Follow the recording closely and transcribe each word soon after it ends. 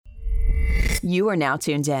You are now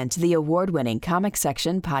tuned in to the award-winning Comic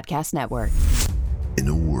Section Podcast Network. In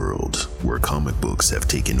a world where comic books have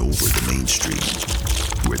taken over the mainstream,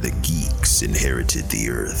 where the geeks inherited the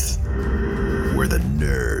earth, where the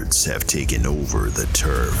nerds have taken over the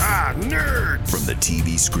turf. Nerds! From the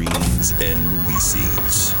TV screens and movie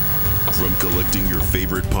scenes. From collecting your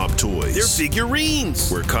favorite pop toys. They're figurines!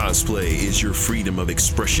 Where cosplay is your freedom of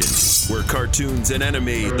expression. Where cartoons and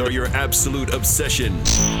anime are your absolute obsession.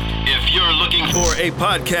 If you're looking for a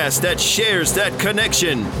podcast that shares that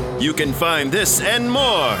connection, you can find this and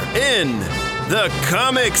more in the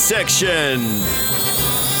Comic Section.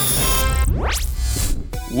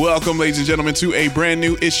 Welcome, ladies and gentlemen, to a brand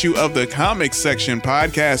new issue of the Comic Section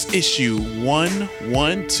Podcast, issue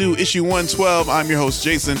 112, issue 112. I'm your host,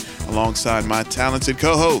 Jason, alongside my talented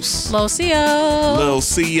co-host, Lil CO. Lil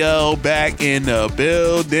CO back in the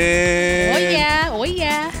building. Oh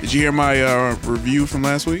yeah. Did you hear my review from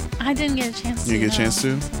last week? I didn't get a chance to. You didn't get a chance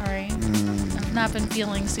to? Sorry. I've not been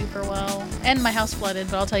feeling super well. And my house flooded,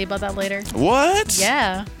 but I'll tell you about that later. What?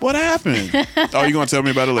 Yeah. What happened? Oh, you're going to tell me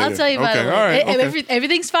about it later? I'll tell you about it later. All right. Okay.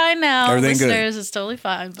 Everything's fine now. Everything Listeners, good. it's totally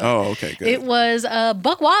fine. But Oh, okay, good. it was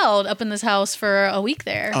buck wild up in this house for a week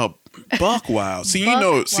there. Oh, buck wild. See,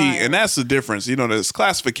 and that's the difference. You know, there's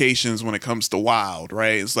classifications when it comes to wild,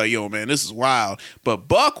 right? It's like, yo, man, this is wild. But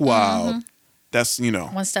buck wild, that's,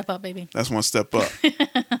 One step up, baby. that's one step up.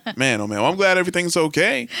 Man, oh man. Well, I'm glad everything's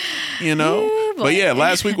okay, Yeah, But yeah, boy.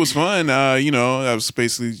 last week was fun. I was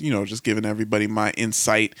basically, just giving everybody my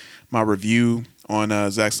insight, my review on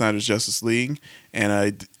Zack Snyder's Justice League.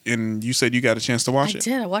 And you said you got a chance to watch I it.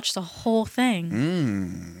 did. I watched the whole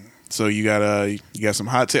thing. So you got some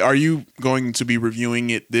hot take. Are you going to be reviewing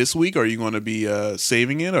it this week? Or are you going to be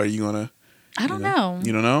saving it? Or are you going to? I don't know.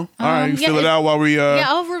 You don't know? All right, you yeah, fill it out while we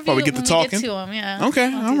I'll review while we it get when to talking. we get to them. Yeah.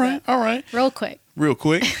 Okay, I'll do that. all right. Real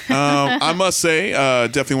quick. I must say,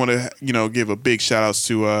 definitely want to, give a big shout outs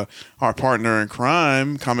to our partner in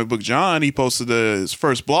crime, Comic Book John. He posted his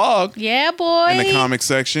first blog Yeah, boy. in the comic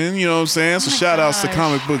section. You know what I'm saying? So my shout outs to gosh.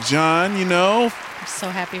 Comic Book John. I'm so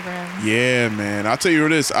happy for him. Yeah, man. I'll tell you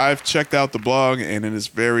what it is. I've checked out the blog and it is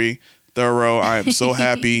very thorough. I am so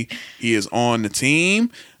happy he is on the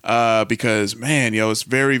team. Because man, it's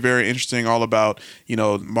very, very interesting, all about,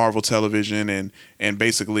 Marvel television and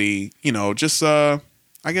basically, just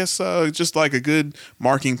I guess just like a good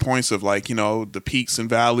marking points of like, the peaks and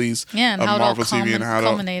valleys and of how Marvel it all TV and how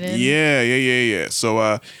culminated. Yeah.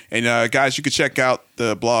 So guys, you can check out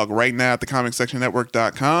the blog right now at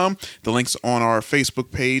thecomicsectionnetwork.com. The link's on our Facebook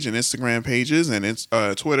page and Instagram pages and it's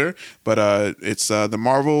Twitter, but it's the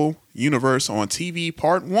Marvel Universe on TV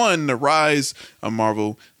Part 1, The Rise of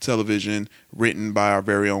Marvel Television, written by our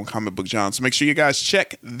very own Comic Book John. So make sure you guys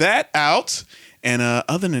check that out. And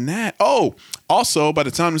other than that, also, by the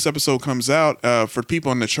time this episode comes out, for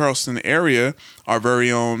people in the Charleston area, our very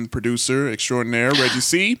own producer extraordinaire, Reggie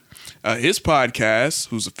C., his podcast,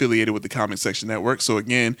 who's affiliated with the Comic Section Network. So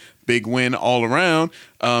again, big win all around.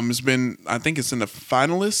 It's been, I think it's in the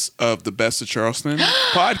finalists of the Best of Charleston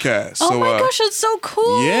podcast. Oh my gosh, that's so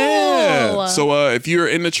cool. Yeah. So if you're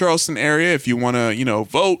in the Charleston area, if you want to,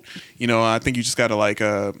 vote, I think you just got to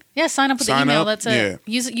sign up with the sign email. up, That's it.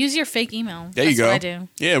 Use your fake email. there you go. That's what I do.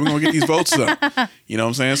 Yeah, we're going to get these votes up. You know what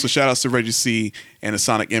I'm saying? So shout outs to Reggie C. and the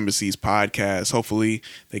Sonic Embassy's podcast. Hopefully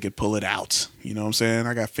they can pull it out. You know what I'm saying?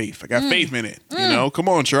 I got faith. I got faith in it. Come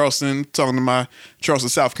on, Charleston. Talking to my Charleston,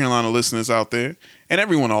 South Carolina listeners out there and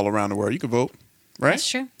everyone all around the world. You can vote. Right? That's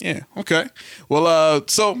true. Yeah. Okay. Well,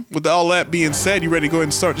 so with all that being said, you ready to go ahead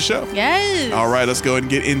and start the show? Yes. All right, let's go ahead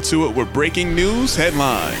and get into it with breaking news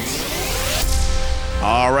headlines.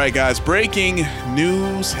 All right, guys, breaking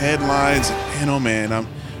news headlines. And oh man,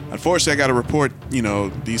 unfortunately, I got to report,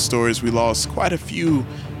 these stories. We lost quite a few,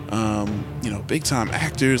 big time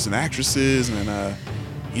actors and actresses. And,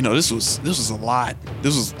 this was a lot.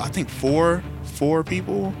 This was, I think, four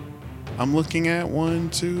people I'm looking at. 1,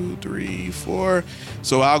 2, 3, 4.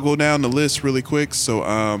 So I'll go down the list really quick. So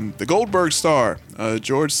the Goldberg star,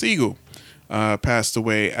 George Segal, passed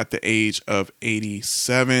away at the age of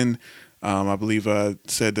 87. I believe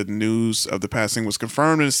said that the news of the passing was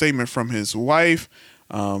confirmed in a statement from his wife.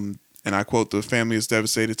 And I quote, "The family is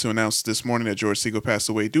devastated to announce this morning that George Segal passed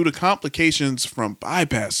away due to complications from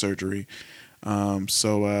bypass surgery."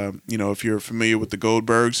 If you're familiar with the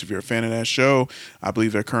Goldbergs, if you're a fan of that show, I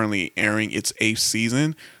believe they're currently airing its 8th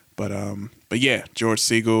season. But yeah, George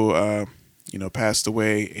Segal, passed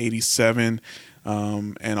away, 87.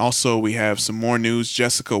 And also we have some more news.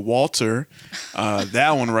 Jessica Walter,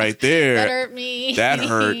 that one right there. That hurt me. That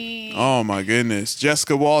hurt. Oh my goodness.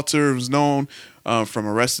 Jessica Walter was known from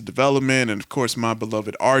Arrested Development, and of course my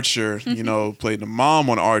beloved Archer, played the mom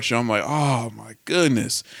on Archer. I'm like, oh my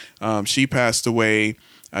goodness. She passed away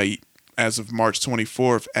as of March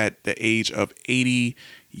 24th at the age of 80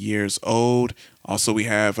 years old. Also, we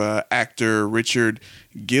have actor Richard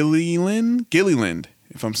Gilliland,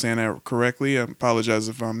 if I'm saying that correctly. I apologize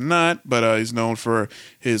if I'm not, but he's known for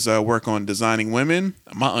his work on Designing Women.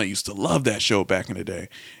 My aunt used to love that show back in the day.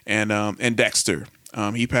 And Dexter.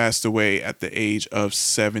 He passed away at the age of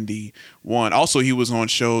 71. Also, he was on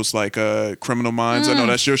shows like Criminal Minds. I know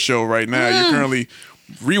that's your show right now. You're currently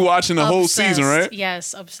rewatching the whole season, right?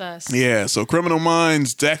 Yes, obsessed. Yeah, so Criminal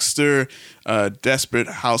Minds, Dexter, Desperate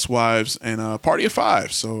Housewives, and Party of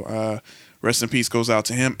Five. So rest in peace goes out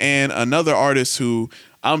to him. And another artist who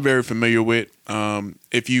I'm very familiar with,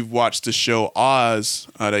 if you've watched the show Oz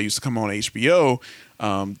that used to come on HBO,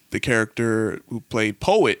 the character who played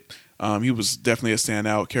Poet, he was definitely a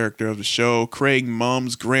standout character of the show. Craig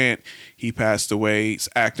Mums Grant, he passed away. He's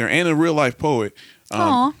an actor and a real-life poet.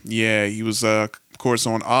 Yeah, he was, of course,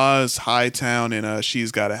 on Oz, Hightown, and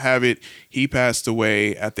She's Gotta Have It. He passed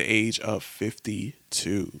away at the age of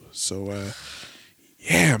 52. So,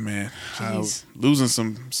 yeah, man. Losing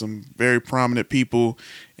some very prominent people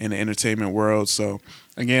in the entertainment world. So,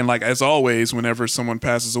 again, like as always, whenever someone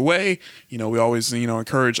passes away, we always,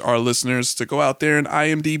 encourage our listeners to go out there and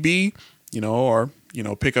IMDb, or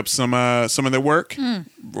pick up some of their work,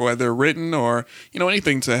 whether written or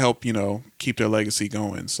anything to help keep their legacy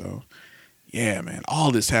going. So, yeah, man,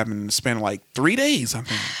 all this happened in the span of like 3 days. I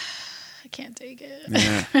think I can't take it.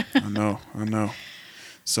 Yeah, I know.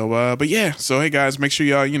 So, but yeah, so hey guys, make sure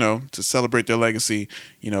y'all, to celebrate their legacy,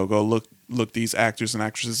 go look these actors and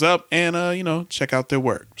actresses up and, check out their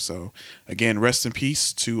work. So again, rest in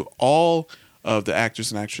peace to all of the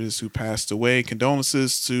actors and actresses who passed away.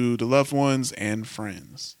 Condolences to the loved ones and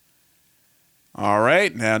friends. All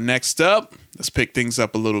right, now next up, let's pick things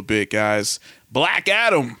up a little bit, guys. Black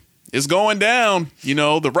Adam is going down.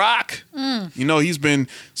 The Rock. He's been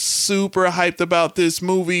super hyped about this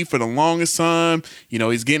movie for the longest time.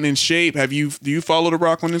 He's getting in shape. Do you follow The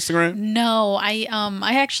Rock on Instagram? No, I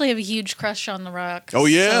actually have a huge crush on The Rock. Oh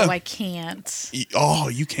yeah, so I can't. Oh,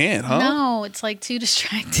 you can't, huh? No, it's like too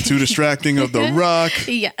distracting. Too distracting of The Rock.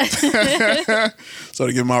 Yeah. So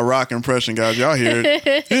to get my Rock impression, guys, y'all hear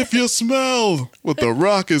it. If you smell what The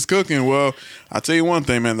Rock is cooking, well, I'll tell you one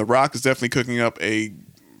thing, man. The Rock is definitely cooking up a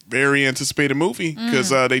very anticipated movie because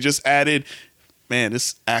they just added, man,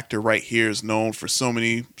 this actor right here is known for so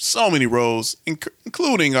many roles,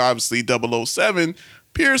 including obviously 007,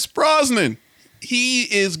 Pierce Brosnan. He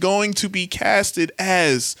is going to be casted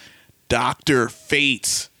as Dr.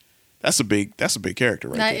 Fate. That's a big character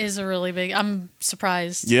right there. That is a really big. I'm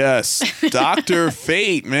surprised. Yes, Dr.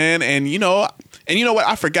 Fate, man, and you know what?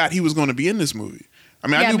 I forgot he was going to be in this movie. I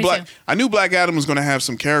mean, Yeah, I knew Black Adam was going to have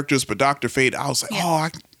some characters, but Dr. Fate, I was like, Yeah.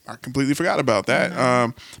 I completely forgot about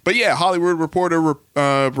that. But yeah, Hollywood Reporter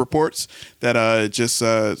reports that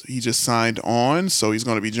he just signed on, so he's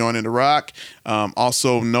going to be joining The Rock.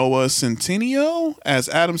 Also, Noah Centineo as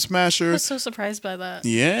Atom Smasher. I was so surprised by that.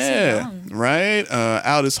 Yeah, so right.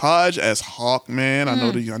 Aldous Hodge as Hawkman. I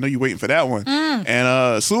know you're waiting for that one. And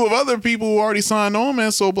a slew of other people who already signed on,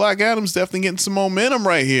 man. So Black Adam's definitely getting some momentum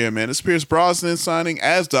right here, man. It's Pierce Brosnan signing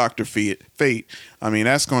as Dr. Fate. I mean,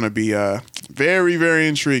 that's going to be very, very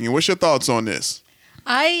intriguing. What's your thoughts on this?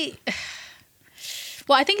 I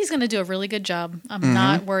think he's going to do a really good job. I'm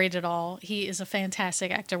not worried at all. He is a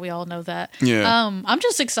fantastic actor. We all know that. Yeah. I'm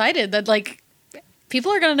just excited that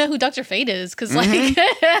people are going to know who Dr. Fate is because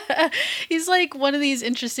he's like one of these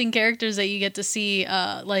interesting characters that you get to see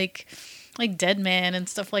like Dead Man and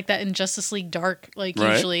stuff like that in Justice League Dark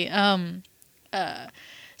usually.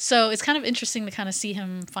 So it's kind of interesting to kind of see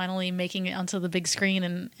him finally making it onto the big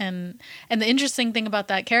screen. And the interesting thing about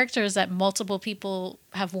that character is that multiple people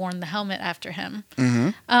have worn the helmet after him.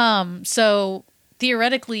 So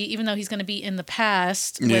theoretically, even though he's going to be in the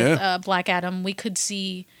past with Black Adam, we could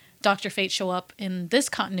see Dr. Fate show up in this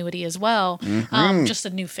continuity as well. Just a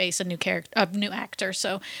new face, a new character, a new actor.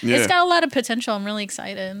 So it's got a lot of potential. I'm really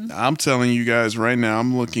excited. I'm telling you guys right now,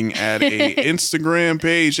 I'm looking at a Instagram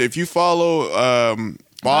page. If you follow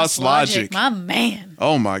Boss Logic, my man.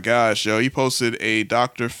 Oh my gosh, yo, he posted a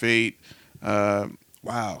Dr. Fate,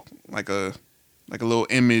 like a little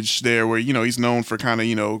image there where he's known for kind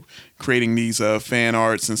of creating these fan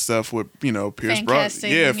arts and stuff with Pierce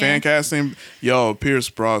Brosnan. Yeah, fan casting. Yo, Pierce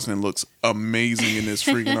Brosnan looks amazing in this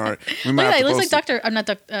freaking art. Look at that. He looks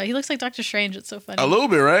like he looks like Doctor Strange. It's so funny. A little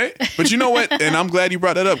bit, right? But you know what? And I'm glad you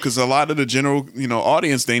brought that up because a lot of the general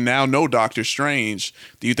audience, they now know Doctor Strange.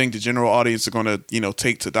 Do you think the general audience are going to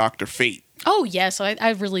take to Dr. Fate? Oh, yeah. So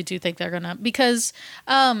I really do think they're going to, because,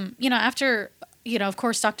 after, of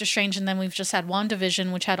course, Doctor Strange, and then we've just had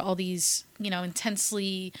WandaVision, which had all these,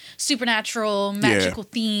 intensely supernatural, magical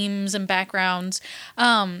themes and backgrounds.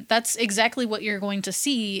 That's exactly what you're going to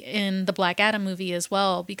see in the Black Adam movie as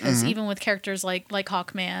well, because even with characters like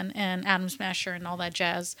Hawkman and Atom Smasher and all that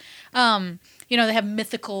jazz, they have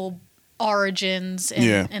mythical origins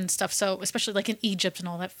and stuff, so especially like in Egypt and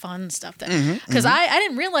all that fun stuff, because I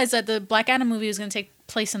didn't realize that the Black Adam movie was going to take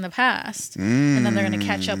place in the past, and then they're going to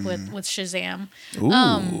catch up with Shazam.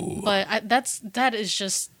 But that is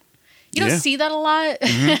just, you don't see that a lot.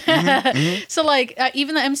 So like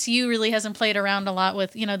even the MCU really hasn't played around a lot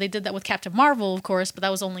with, they did that with Captain Marvel, of course, but that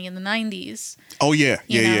was only in the 90s. Oh yeah,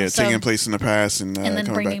 So, taking place in the past and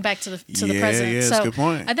then bringing back to the present. Yeah, so that's a good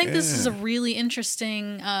point. I think this is a really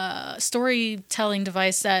interesting storytelling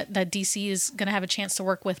device that DC is going to have a chance to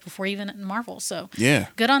work with before even Marvel. So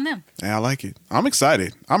good on them. Yeah, I like it. I'm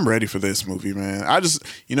excited. I'm ready for this movie, man. I just,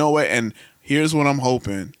 you know what? And here's what I'm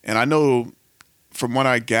hoping. And I know, from what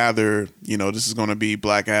I gather, this is going to be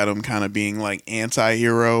Black Adam kind of being like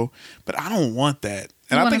anti-hero, but I don't want that.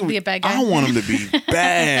 And I think want him to be a bad guy. I don't want him to be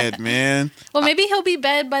bad, man. Well, maybe he'll be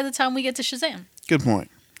bad by the time we get to Shazam. Good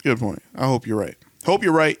point. I hope you're right.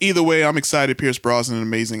 Either way, I'm excited. Pierce Brosnan, an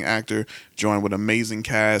amazing actor, joined with an amazing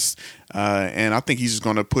cast. And I think he's just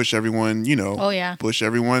going to push everyone, push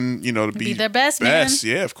everyone, to be their best, man.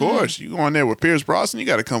 Yeah, of course. You go on there with Pierce Brosnan, you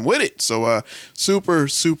got to come with it. So super,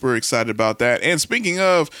 super excited about that. And speaking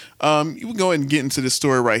of, you can go ahead and get into this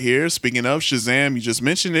story right here. Speaking of Shazam, you just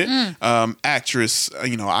mentioned it. Actress,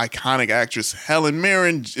 iconic actress Helen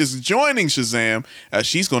Mirren is joining Shazam.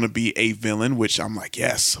 She's going to be a villain, which I'm like,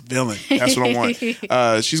 yes, villain. That's what I want.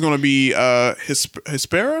 She's going to be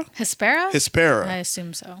Hespera? Hespera. I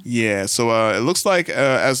assume so. Yeah, so it looks like,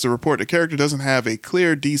 as the report, the character doesn't have a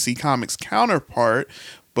clear DC Comics counterpart,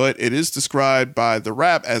 but it is described by The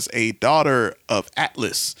Wrap as a daughter of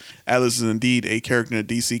Atlas. Atlas is indeed a character in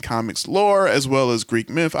DC Comics lore, as well as Greek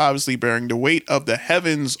myth, obviously bearing the weight of the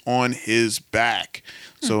heavens on his back.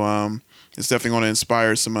 So it's definitely going to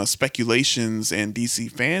inspire some speculations and DC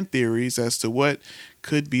fan theories as to what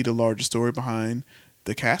could be the larger story behind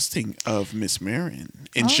the casting of Miss Mirren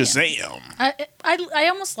in Shazam. Yeah. I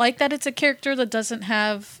almost like that it's a character that doesn't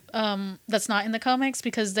have that's not in the comics,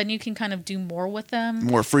 because then you can kind of do more with them.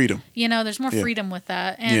 More freedom. There's more freedom with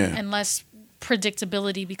that, and less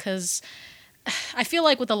predictability, because I feel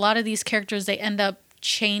like with a lot of these characters they end up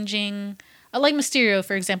changing. Like Mysterio,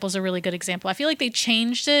 for example, is a really good example. I feel like they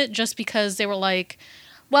changed it just because they were like,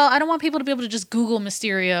 well, I don't want people to be able to just Google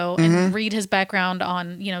Mysterio and read his background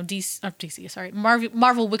on, Marvel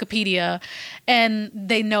Wikipedia, and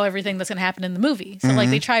they know everything that's going to happen in the movie. So,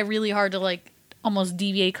 they try really hard to, almost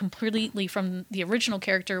deviate completely from the original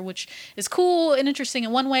character, which is cool and interesting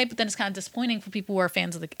in one way, but then it's kind of disappointing for people who are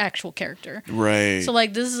fans of the actual character. Right. So,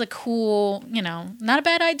 this is a cool, not a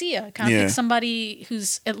bad idea. Kind of pick somebody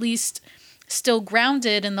who's at least still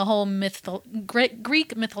grounded in the whole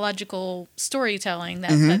Greek mythological storytelling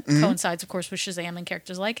that coincides, of course, with Shazam and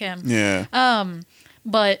characters like him. Yeah.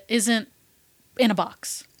 But isn't in a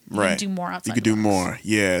box. You can do more outside. You could do more.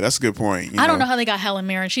 Yeah, that's a good point. I don't know how they got Helen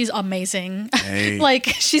Mirren. She's amazing. Hey.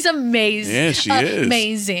 She's amazing. Yeah, she is.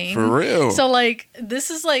 Amazing. For real. So,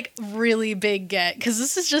 this is, really big get. Because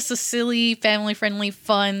this is just a silly, family-friendly,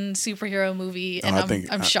 fun superhero movie. And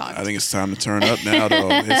I'm shocked. I think it's time to turn up now, though.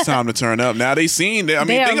 It's time to turn up. Now,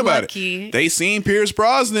 think about it. They seen Pierce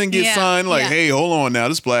Brosnan get signed. Hey, hold on now.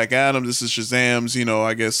 This is Black Adam. This is Shazam's,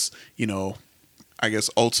 I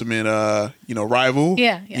guess ultimate rival.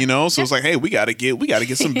 Yeah. So it's like, hey, we gotta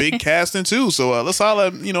get some big casting too. So let's holler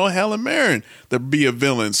at, Helen Mirren to be a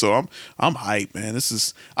villain. So I'm hyped, man.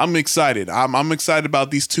 I'm excited. I'm excited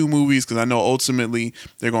about these two movies because I know ultimately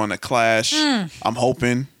they're going to clash. I'm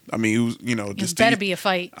hoping. I mean, this better be a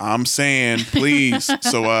fight. I'm saying, please.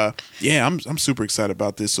 So I'm super excited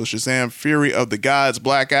about this. So Shazam, Fury of the Gods,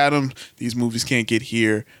 Black Adam, these movies can't get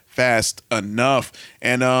here fast enough.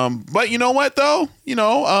 And but you know what though,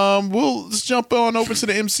 let's jump on over to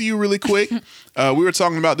the MCU really quick. We were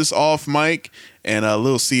talking about this off mic, and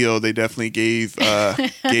Lil CO, they definitely gave their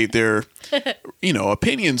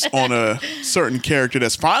opinions on a certain character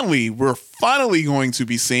we're finally going to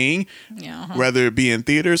be seeing, whether it be in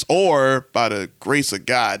theaters or by the grace of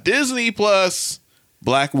God. Disney Plus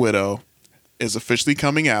Black Widow is officially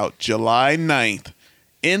coming out July 9th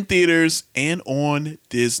in theaters and on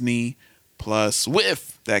Disney Plus,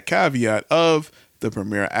 with that caveat of the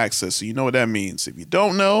premiere access. So you know what that means. If you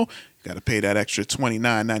don't know, you got to pay that extra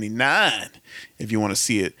 $29.99 if you want to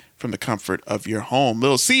see it from the comfort of your home.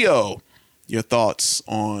 Lil CO, your thoughts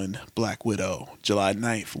on Black Widow, July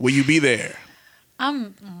 9th. Will you be there?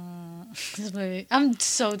 This movie, I'm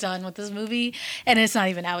so done with this movie, and it's not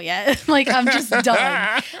even out yet. Like, I'm just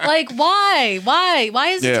done. Like, why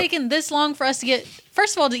is it taking this long for us to get,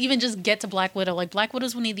 first of all, to even just get to Black Widow? Like, Black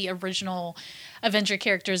Widow's one of the original Avenger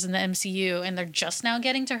characters in the MCU, and they're just now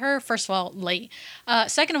getting to her. First of all, late.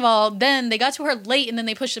 Second of all, then they got to her late, and then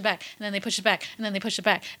they pushed it back, and then they pushed it back, and then they pushed it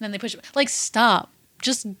back, and then they pushed it back. Like, stop.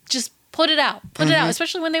 Just put it out. Put it out.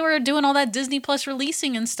 Especially when they were doing all that Disney Plus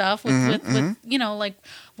releasing and stuff with you know, like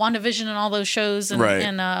WandaVision and all those shows and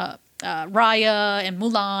Raya and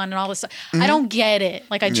Mulan and all this stuff. I don't get it.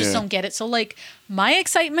 Like, I just don't get it. So, like, my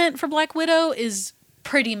excitement for Black Widow is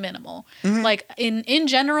pretty minimal. Like, in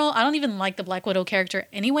general, I don't even like the Black Widow character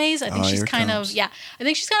anyways. I think she's kind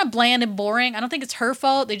of bland and boring. I don't think it's her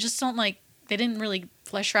fault. They just don't, like, they didn't really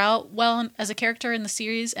flesh her out well as a character in the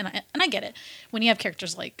series, and I get it. When you have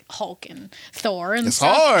characters like Hulk and Thor and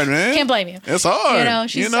stuff, hard, man. Can't blame you. It's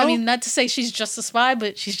hard. She's. I mean, not to say she's just a spy,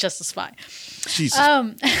 but she's just a spy. Jesus.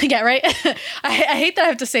 Yeah, right. I hate that I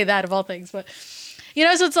have to say that of all things, but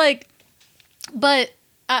so it's like, but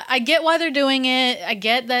I get why they're doing it. I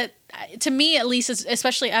get that. To me, at least,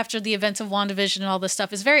 especially after the events of WandaVision and all this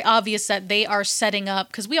stuff, it's very obvious that they are setting up,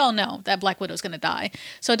 because we all know that Black Widow is going to die.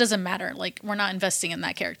 So it doesn't matter. Like, we're not investing in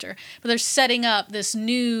that character. But they're setting up this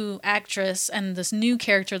new actress and this new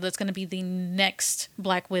character that's going to be the next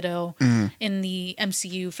Black Widow in the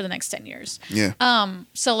MCU for the next 10 years. Yeah.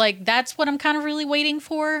 So, like, that's what I'm kind of really waiting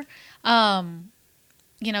for.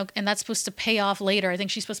 And that's supposed to pay off later. I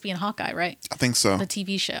think she's supposed to be in Hawkeye, right? I think so. The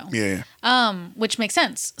TV show. Yeah. Which makes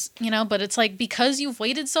sense, but it's like, because you've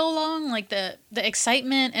waited so long, like the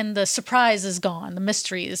excitement and the surprise is gone. The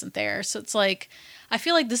mystery isn't there. So it's like, I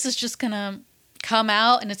feel like this is just going to come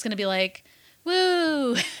out and it's going to be like,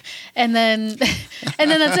 woo. And then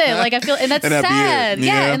that's it. Like, I feel, and that's sad.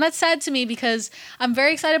 Yeah. And that's sad to me, because I'm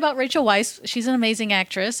very excited about Rachel Weisz. She's an amazing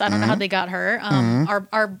actress. I don't know how they got her.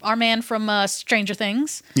 Our man from Stranger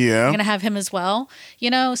Things. Yeah. We're going to have him as well.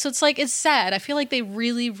 So it's like, it's sad. I feel like they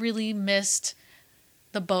really, really missed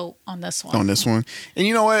the boat on this one. And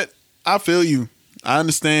you know what? I feel you. I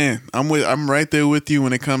understand. I'm right there with you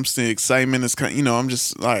when it comes to excitement. It's I'm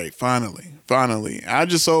just all right, finally. I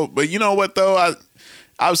just hope, but you know what though?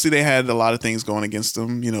 Obviously they had a lot of things going against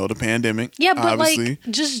them, the pandemic. Yeah, but obviously.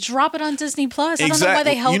 Like, just drop it on Disney Plus. I don't know why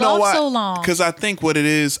they held off so long. Because I think what it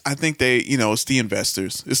is, they, it's the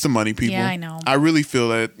investors. It's the money people. Yeah, I know. I really feel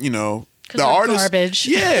that, the artists, garbage.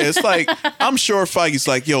 Yeah, it's like, I'm sure Feige's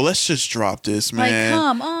like, yo, let's just drop this, man. Like,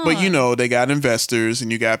 come on. But they got investors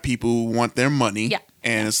and you got people who want their money. Yeah.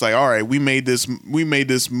 And it's like, all right, we made this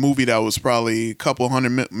movie that was probably a couple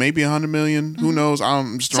hundred, maybe 100 million. Who knows?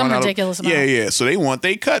 I'm just throwing out ridiculous amount. Yeah. So they want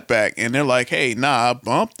they cut back, and they're like, hey, nah,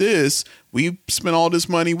 bump this. We spent all this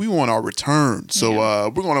money. We want our return. So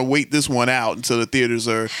we're gonna wait this one out until the theaters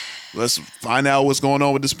are. Let's find out what's going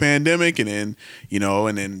on with this pandemic, and then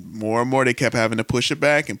and then more and more they kept having to push it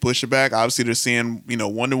back. Obviously, they're seeing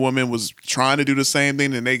Wonder Woman was trying to do the same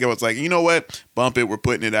thing, and they go, it's like, you know what, bump it, we're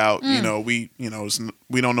putting it out. We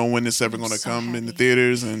don't know when this ever going to come in the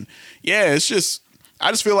theaters, and it's just,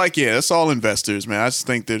 I just feel like it's all investors, man. I just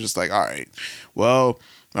think they're just like, all right, well,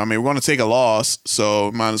 I mean, we're going to take a loss, so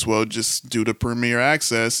might as well just do the premiere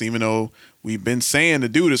access, even though we've been saying to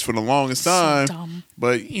do this for the longest time. So dumb.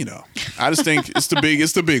 But I just think it's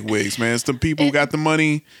the big wigs, man. It's the people who got the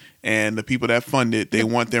money, and the people that fund it, they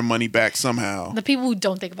want their money back somehow. The people who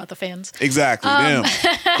don't think about the fans. Exactly. Them.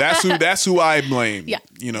 That's who I blame. Yeah.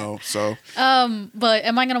 So. But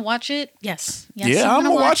am I gonna watch it? Yes. Yeah, I'm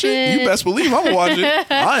gonna watch it. You best believe I'm gonna watch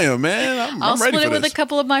it. I am, man. I'm ready for this. I'll split it with a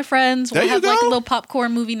couple of my friends. We'll have like a little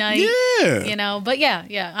popcorn movie night. Yeah. But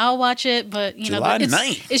yeah, I'll watch it. But July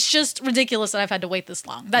 9th. It's just ridiculous that I've had to wait this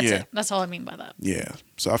long. That's it. That's all I mean by that. Yeah.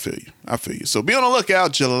 So I feel you. So be on the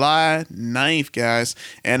lookout, July 9th, guys.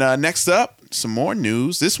 And next up, some more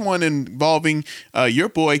news. This one involving your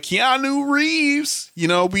boy Keanu Reeves.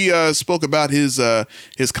 We spoke about his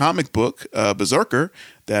comic book, BRZRKR,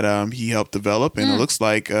 that he helped develop, and it looks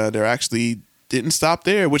like they're actually didn't stop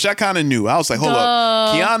there, which I kind of knew. I was like, hold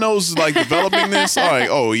up, Keanu's like developing this. All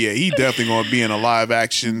right, he definitely gonna be in a live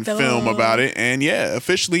action film about it. And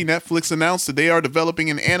officially Netflix announced that they are developing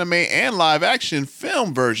an anime and live action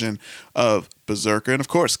film version of BRZRKR, and of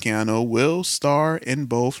course Keanu will star in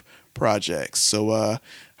both projects. So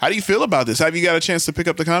how do you feel about this? Have you got a chance to pick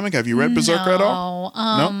up the comic? Have you read BRZRKR at all?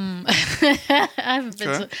 No.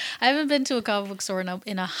 I haven't been to a comic book store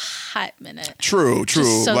in a hot minute. True.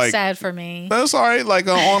 Just so sad for me. That's all right. Like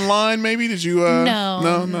online, maybe? Did you?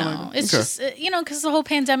 No. It's just because the whole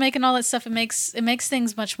pandemic and all that stuff. It makes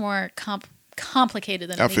things much more complicated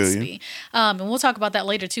than it needs to be. And we'll talk about that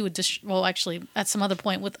later too. Well, actually, at some other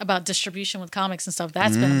point about distribution with comics and stuff.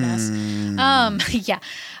 That's been a mess. Yeah.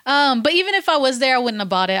 But even if I was there, I wouldn't have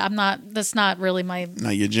bought it. That's not really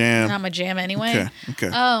not your jam. Not my jam anyway. Okay.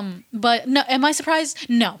 But no, am I surprised?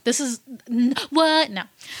 No. This is what? No.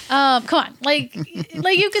 Come on. Like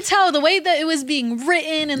you could tell the way that it was being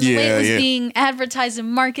written and the way it was being advertised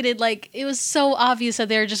and marketed. Like it was so obvious that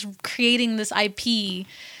they were just creating this IP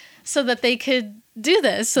so that they could do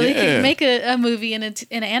this, so they could make a movie in an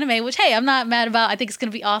anime, which, hey, I'm not mad about. I think it's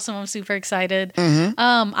going to be awesome. I'm super excited.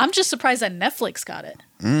 I'm just surprised that Netflix got it,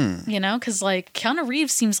 you know, because, like, Keanu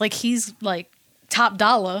Reeves seems like he's, like, top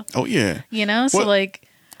dollar. Oh, yeah. You know, so, like...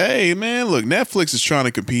 Hey, man, look, Netflix is trying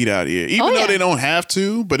to compete out here. Even though they don't have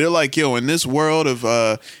to, but they're like, yo, in this world of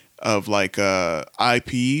like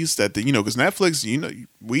IPs that because Netflix,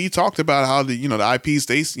 we talked about how the IPs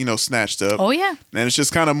they snatched up. Oh yeah, and it's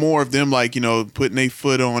just kind of more of them like putting their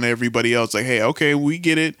foot on everybody else. Like, hey, okay, we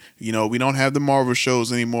get it. We don't have the Marvel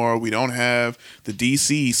shows anymore. We don't have the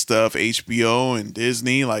DC stuff, HBO and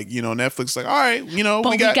Disney. Like Netflix, like, all right,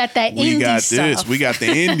 but we got that indie this. We got the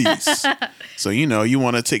indies. So you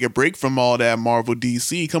want to take a break from all that Marvel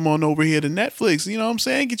DC? Come on over here to Netflix. You know what I'm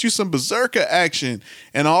saying? Get you some Berserker action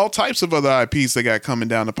and all types of other IPs they got coming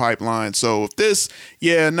down the pipeline. So if this,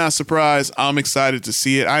 not surprised. I'm excited to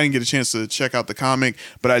see it. I didn't get a chance to check out the comic,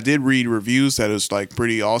 but I did read reviews that is like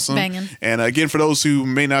pretty awesome. Banging. And again, for those who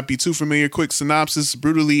may not be too familiar, quick synopsis: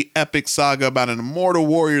 brutally epic saga about an immortal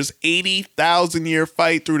warrior's 80,000-year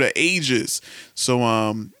fight through the ages. So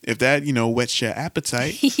if that whets your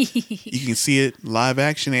appetite, you can see it live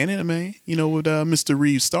action and anime. With Mr.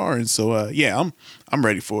 Reeves starring. So I'm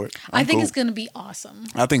ready for it. I think it's gonna be awesome.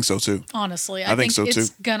 I think so too. Honestly, I think so too. It's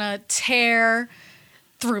gonna tear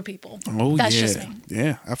through people. Oh, that's just me.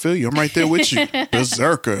 Yeah, I feel you. I'm right there with you.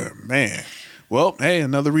 Berserker, man. Well, hey,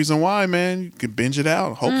 another reason why, man, you can binge it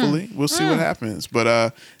out. Hopefully, we'll see what happens.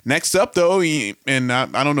 But next up, though, and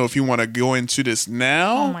I don't know if you want to go into this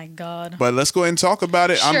now. Oh my God! But let's go ahead and talk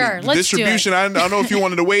about it. Sure, let's distribution. Do it. I don't know if you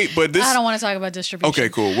wanted to wait, but this. I don't want to talk about distribution. Okay,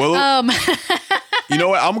 cool. Well, you know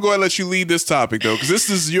what? I'm gonna go ahead and let you lead this topic though, because this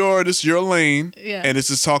is your lane, and this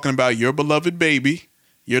is talking about your beloved baby,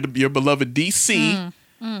 your beloved DC.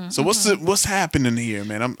 So what's happening here,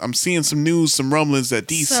 man? I'm seeing some news, some rumblings that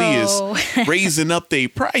DC is raising up their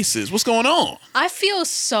prices. What's going on? I feel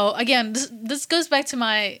again, this goes back to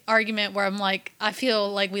my argument where I'm like, I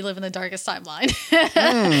feel like we live in the darkest timeline.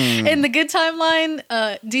 In the good timeline,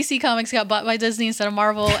 DC Comics got bought by Disney instead of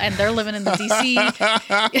Marvel, and they're living in the DC.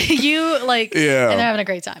 And they're having a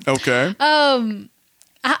great time. Okay.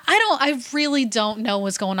 I really don't know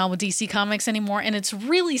what's going on with DC Comics anymore, and it's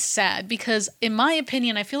really sad because, in my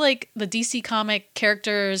opinion, I feel like the DC comic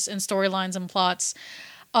characters and storylines and plots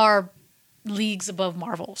are leagues above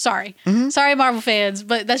Marvel. Sorry, Marvel fans,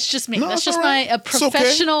 but that's just me. No, that's just right. my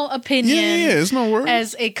professional opinion. Yeah, it's no worries.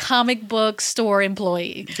 As a comic book store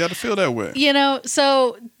employee, you got to feel that way.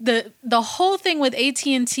 So the whole thing with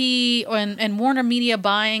AT&T and Warner Media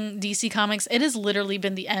buying DC Comics, it has literally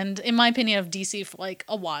been the end, in my opinion, of DC for like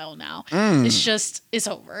a while now. It's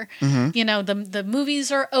over. The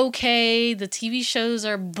movies are okay. The TV shows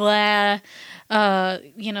are blah.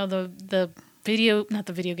 The video, not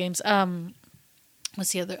the video games.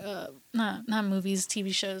 What's the other? Not movies,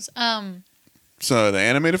 TV shows. So the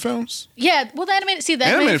animated films? Yeah, well, the animated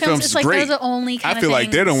films it's like great. they're the only kind I feel of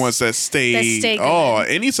like they're the ones that stay good.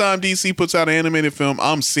 Anytime DC puts out an animated film,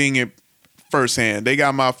 I'm seeing it firsthand. They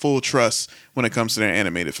got my full trust when it comes to their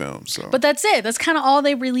animated films. So. But that's it. That's kind of all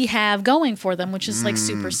they really have going for them, which is like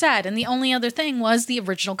super sad. And the only other thing was the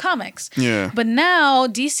original comics. Yeah. But now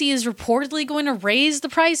DC is reportedly going to raise the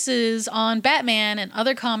prices on Batman and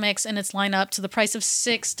other comics in its lineup to the price of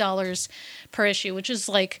 $6 per issue, which is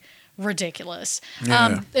like ridiculous.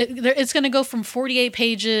 Yeah. It's going to go from 48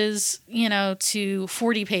 pages, to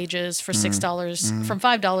 40 pages for $6, from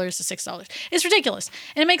 $5 to $6. It's ridiculous.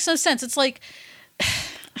 And it makes no sense. It's like...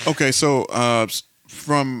 Okay, so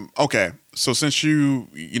so since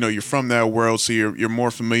you're from that world, so you're more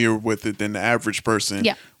familiar with it than the average person.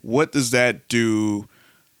 Yeah. What does that do?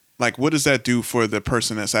 Like, what does that do for the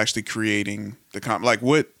person that's actually creating the comic? Like,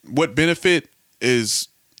 what benefit is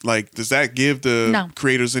like, does that give the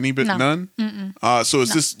creators any bit? No. None? So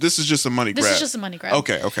this is just a money grab? This is just a money grab.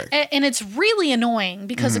 Okay. And it's really annoying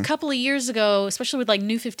because a couple of years ago, especially with like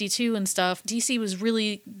New 52 and stuff, DC was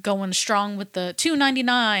really going strong with the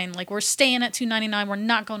 $2.99. Like, we're staying at $2.99. We're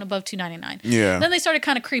not going above $2.99. Yeah. Then they started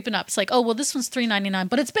kind of creeping up. It's like, oh, well, this one's $3.99,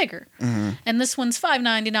 but it's bigger. And this one's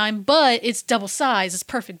 $5.99, but it's double size. It's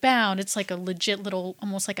perfect bound. It's like a legit little,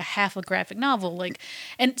 almost like a half a graphic novel. Like,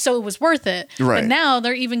 and so it was worth it. Right. But now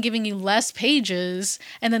they're even giving you less pages.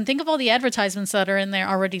 And then think of all the advertisements that are in there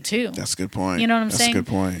already too. That's a good point. You know what I'm saying? That's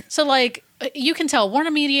a good point. So like, you can tell Warner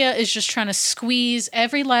Media is just trying to squeeze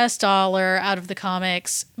every last dollar out of the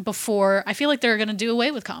comics before I feel like they're going to do away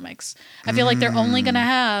with comics. I feel like they're only going to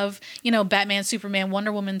have, Batman, Superman,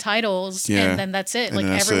 Wonder Woman titles, and then that's it. Like,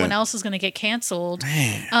 everyone else is going to get canceled.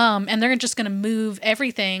 And they're just going to move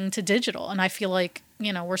everything to digital. And I feel like,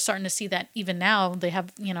 we're starting to see that even now. They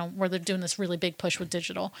have, where they're doing this really big push with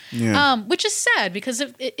digital, which is sad because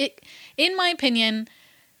it in my opinion,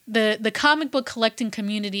 the comic book collecting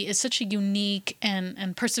community is such a unique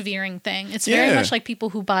and persevering thing. It's very much like people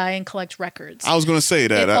who buy and collect records. I was going to say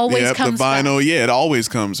that. It always comes the vinyl, back. it always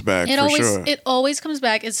comes back sure. It always comes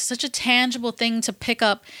back. It's such a tangible thing to pick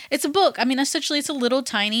up. It's a book. I mean, essentially, it's a little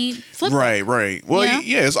tiny flip book. Right. Well,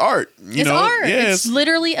 it's art. It's art. Yeah, it's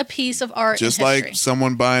literally a piece of art. Just in history. like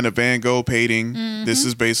someone buying a Van Gogh painting. This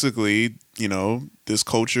is basically, this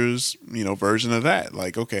culture's, version of that.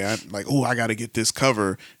 Like, okay, I got to get this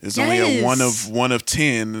cover. It's only a one of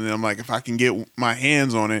 10, and I'm like, if I can get my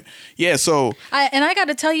hands on it, So I got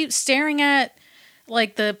to tell you, staring at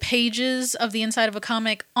like the pages of the inside of a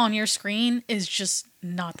comic on your screen is just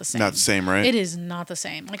not the same. Not the same, right? It is not the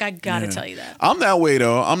same. Like, I gotta tell you that. I'm that way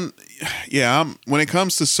though. I'm when it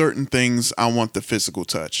comes to certain things, I want the physical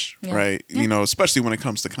touch, right? Yeah. Especially when it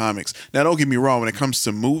comes to comics. Now, don't get me wrong. When it comes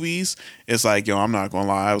to movies, it's like, I'm not gonna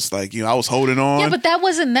lie. I was like, I was holding on. Yeah, but that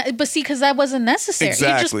wasn't. But see, because that wasn't necessary.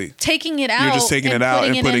 Exactly. You're just taking it out. You're just taking it out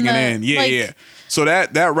and putting it in. Yeah. So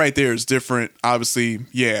that right there is different. Obviously,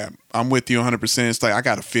 I'm with you 100%. It's like, I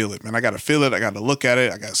got to feel it, man. I got to feel it. I got to look at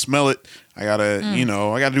it. I got to smell it. I got to,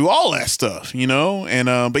 I got to do all that stuff,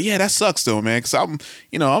 And, but that sucks though, man. Cause I'm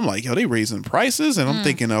like, they raising prices and I'm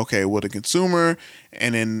thinking, okay, well, the consumer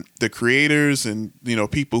and then the creators and,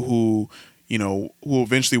 people who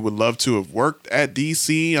eventually would love to have worked at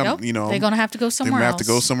DC. They're going to have to go somewhere else. They have to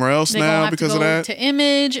go somewhere else now because of that. To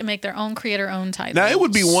Image and make their own creator-owned titles. Now, it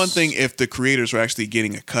would be one thing if the creators were actually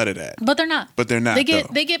getting a cut of that. But they're not.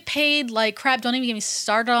 They get paid like crap. Don't even get me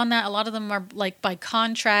started on that. A lot of them are like by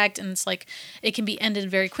contract, and it's like it can be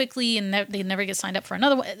ended very quickly, and they never get signed up for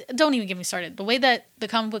another one. Don't even get me started. The way that the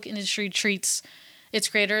comic book industry treats its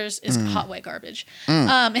creators is hot white garbage.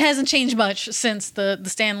 It hasn't changed much since the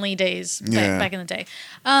Stan Lee days back in the day.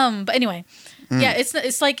 But anyway,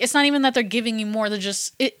 it's like it's not even that they're giving you more. They're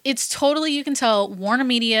just it's totally, you can tell Warner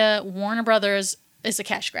Media, Warner Brothers is a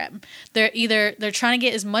cash grab. They're trying to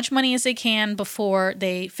get as much money as they can before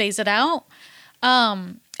they phase it out.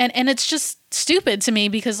 And it's just stupid to me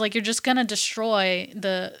because like you're just gonna destroy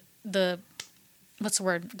the what's the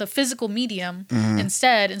word? The physical medium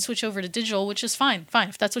instead and switch over to digital, which is fine.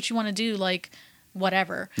 If that's what you want to do, like,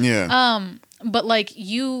 whatever. Yeah. But like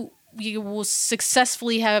you will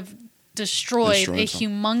successfully have destroyed a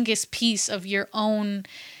humongous piece of your own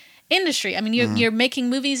industry. I mean, you're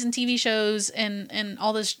making movies and TV shows and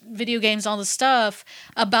all this video games, all this stuff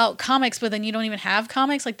about comics, but then you don't even have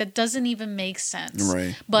comics. Like, that doesn't even make sense.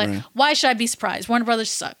 Right. But why should I be surprised? Warner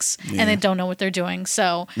Brothers sucks and they don't know what they're doing.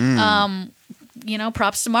 So,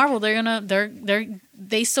 props to Marvel.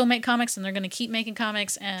 They still make comics and they're gonna keep making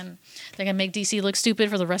comics and they're gonna make DC look stupid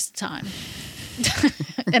for the rest of the time.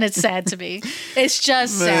 And it's sad to me. It's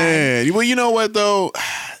just sad. Well, you know what though?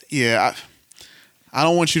 Yeah, I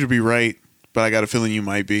don't want you to be right, but I got a feeling you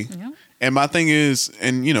might be. Yeah. And my thing is,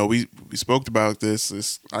 and we spoke about this.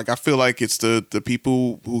 It's like I feel like it's the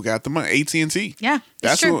people who got the money, AT&T. Yeah,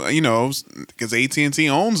 that's true. What because AT&T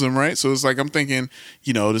owns them, right? So it's like I'm thinking,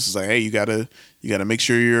 this is like, hey, you gotta make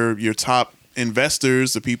sure your top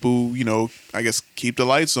investors, the people I guess keep the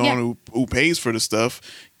lights on, who pays for the stuff,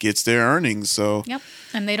 gets their earnings. So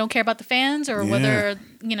and they don't care about the fans or whether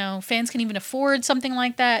fans can even afford something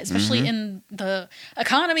like that, especially in the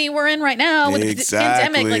economy we're in right now with the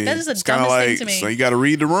pandemic. Like, that is the dumbest thing to me. So you got to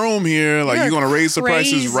read the room here. Like, you're going to raise the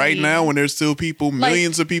prices right now when there's still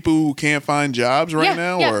millions of people who can't find jobs right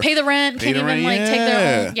now. Yeah, or pay the rent, can't even take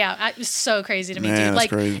their own. It's so crazy to me, dude. Like,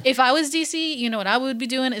 crazy. If I was DC, what I would be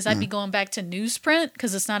doing is I'd be going back to newsprint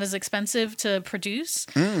because it's not as expensive to produce.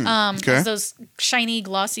 Because those shiny,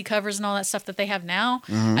 glossy glossy covers and all that stuff that they have now.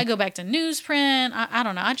 I go back to newsprint. I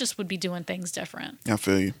don't know. I just would be doing things different. I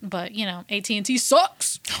feel you. But, you know, AT&T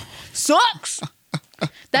sucks. Sucks.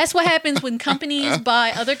 That's what happens when companies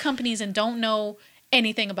buy other companies and don't know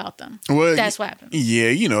anything about them. Well, that's what happens. Yeah,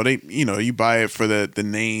 you buy it for the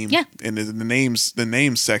name. Yeah. And the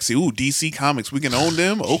name's sexy. Ooh, DC Comics, we can own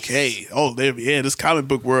them? Okay. Oh, this comic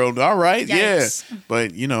book world. All right. Yikes. Yeah.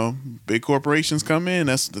 But, big corporations come in.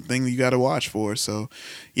 That's the thing that you got to watch for. So,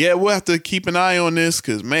 yeah, we'll have to keep an eye on this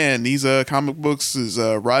because, man, these comic books is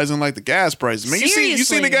rising like the gas prices. Man, you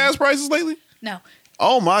seen the gas prices lately? No.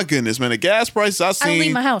 Oh my goodness, man! The gas prices I don't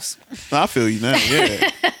leave my house. I feel you now. Yeah,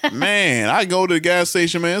 man. I go to the gas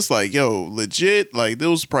station, man. It's like, yo, legit. Like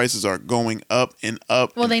those prices are going up and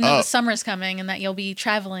up. Well, they know the summer's coming and that you'll be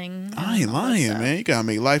traveling. I ain't lying, man. You gotta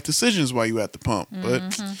make life decisions while you at the pump.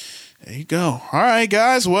 But there you go. All right,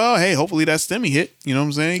 guys. Well, hey, hopefully that stimmy hit. You know what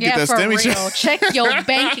I'm saying? Get that stimmy real. Check your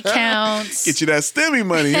bank accounts. Get you that stimmy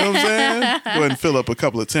money. You know what I'm saying? Go ahead and fill up a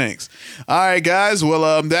couple of tanks. All right, guys.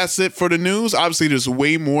 Well, that's it for the news. Obviously, there's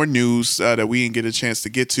way more news that we didn't get a chance to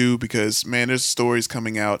get to because, man, there's stories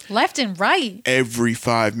coming out left and right every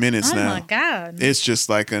 5 minutes now. Oh my God! It's just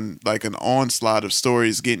like an onslaught of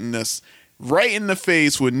stories getting us right in the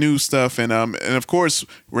face with new stuff. And of course,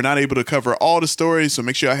 we're not able to cover all the stories. So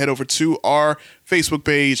make sure you head over to our Facebook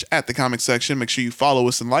page at the comic section. Make sure you follow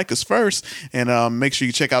us and like us first. And make sure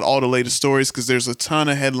you check out all the latest stories because there's a ton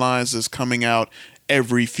of headlines that's coming out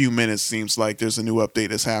every few minutes. Seems like there's a new update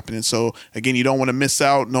that's happening. So again, you don't want to miss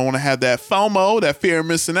out. Don't want to have that FOMO, that fear of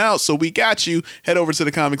missing out. So we got you. Head over to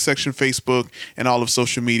the comic section, Facebook, and all of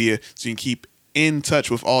social media so you can keep in touch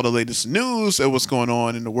with all the latest news and what's going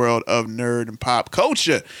on in the world of nerd and pop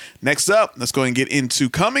culture. Next up, let's go and get into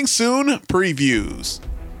coming soon previews.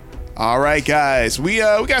 All right, guys, we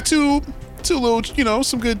got two little,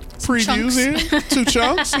 some good previews here, 2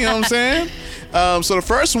 chunks. You know what I'm saying? So the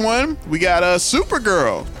first one, we got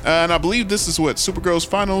Supergirl, and I believe this is what Supergirl's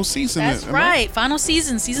final season. That's right, final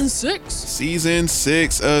season 6. Season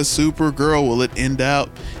 6 of Supergirl. Will it end out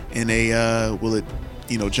in a? Will it?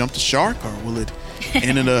 Jump the shark, or will it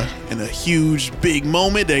end in a huge big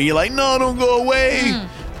moment that you're like, no, don't go away?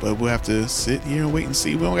 But we'll have to sit here and wait and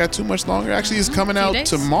see. We don't got too much longer. Actually, it's coming out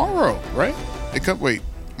tomorrow, right?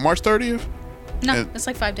 March 30th? No, it's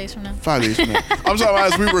like 5 days from now. 5 days from now. I'm sorry,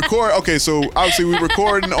 as we record. Okay, so obviously we're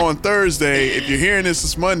recording on Thursday. If you're hearing this,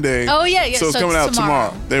 it's Monday. Oh, yeah. So it's coming out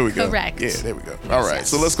tomorrow. There we go. Correct. Yeah, there we go. All right,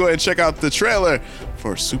 so let's go ahead and check out the trailer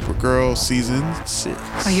for Supergirl Season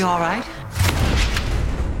 6. Are you all right?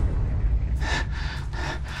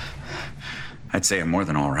 I'd say I'm more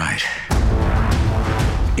than all right.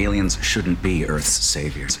 Aliens shouldn't be Earth's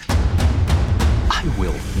saviors. I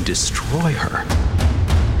will destroy her.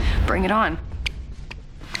 Bring it on.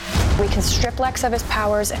 We can strip Lex of his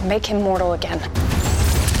powers and make him mortal again.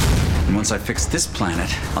 And once I fix this planet,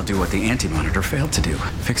 I'll do what the Anti-Monitor failed to do.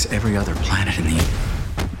 Fix every other planet in the universe.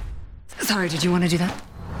 Sorry, did you want to do that?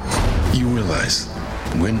 You realize,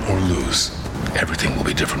 win or lose, everything will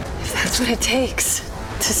be different. If that's what it takes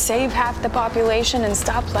to save half the population and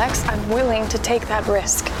stop Lex, I'm willing to take that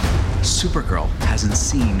risk. Supergirl hasn't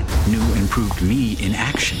seen new improved me in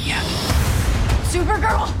action yet.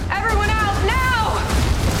 Supergirl, everyone out now!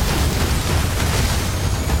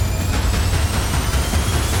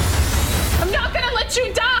 I'm not gonna let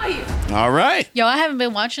you die! All right. Yo, I haven't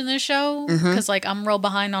been watching this show because I'm real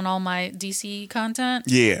behind on all my DC content.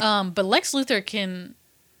 Yeah. But Lex Luthor can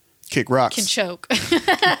kick rocks. Can choke.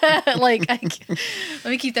 Let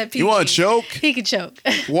me keep that PG. You want to choke? He can choke.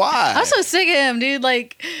 Why? I'm so sick of him, dude.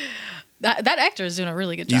 That actor is doing a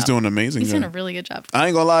really good job. He's doing an amazing job. He's doing a really good job. I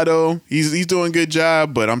ain't gonna lie though, he's doing a good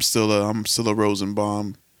job, but I'm still a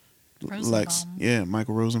Rosenbaum. Lex, yeah,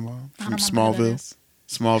 Michael Rosenbaum from Smallville.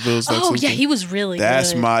 Smallville's Lex Luthor. Yeah, he was really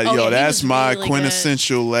that's good. That's my really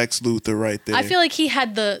quintessential good. Lex Luthor right there. I feel like he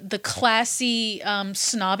had the classy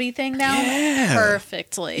snobby thing down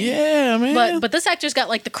perfectly. Yeah, man. But this actor's got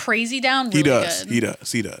the crazy down really good. He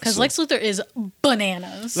does. Because Lex Luthor is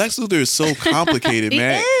bananas. Lex Luthor is so complicated,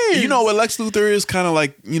 man. Is. You know what Lex Luthor is kind of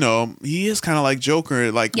like, he is kind of like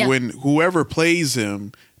Joker. When whoever plays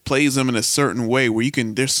him in a certain way where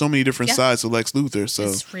there's so many different sides of Lex Luthor. So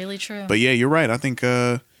it's really true. But yeah, you're right. I think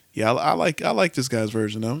I like this guy's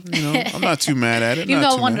version though. I'm not too mad at it. You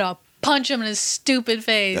know, I wanted to punch him in his stupid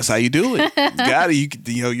face. That's how you do it.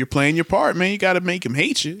 You're playing your part, man. You got to make him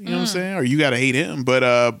hate you. You know what I'm saying? Or you got to hate him. But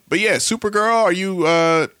yeah, Supergirl, are you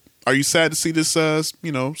Are you sad to see this,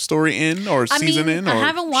 story end or season end? Or I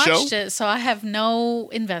haven't watched show? it, so I have no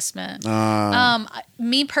investment.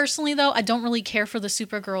 Me personally, though, I don't really care for the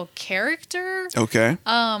Supergirl character. Okay.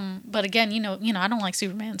 But again, I don't like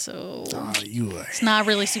Superman, so it's not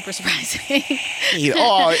really super surprising. And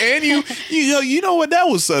you know what? That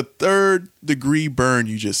was a 3rd-degree burn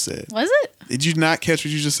you just said. Was it? Did you not catch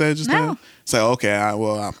what you just said just No. now? It's like, okay, I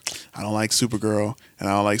don't like Supergirl and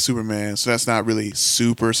I don't like Superman, so that's not really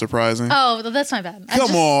super surprising. Oh, that's my bad.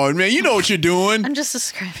 Come on, man. You know what you're doing. I'm just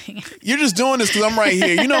describing. You're just doing this because I'm right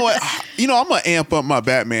here. You know what? I'm going to amp up my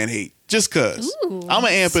Batman hate. Just because. I'm going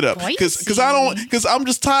to amp it up. Because I'm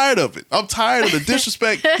just tired of it. I'm tired of the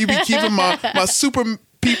disrespect you be keeping my super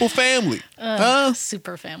people family.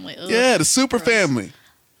 Super family. Ugh, yeah, the super family.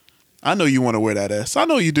 I know you want to wear that S. I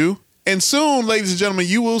know you do. And soon, ladies and gentlemen,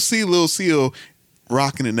 you will see Lil Seal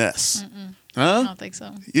rocking an S. Huh? I don't think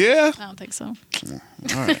so. Yeah? I don't think so. All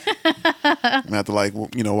right. I'm going to have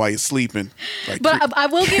to, while you're sleeping. But I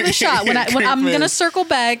will give it a shot. When I'm going to circle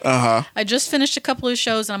back. Uh-huh. I just finished a couple of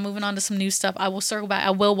shows and I'm moving on to some new stuff. I will circle back. I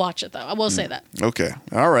will watch it, though. I will say that. Okay.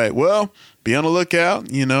 All right. Well, be on the lookout,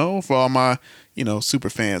 for all my, super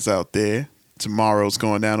fans out there. Tomorrow's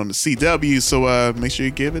going down on the CW, so make sure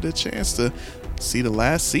you give it a chance to see the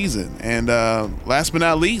last season. And last but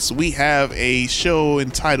not least, we have a show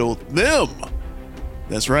entitled Them.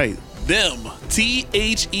 That's right, Them.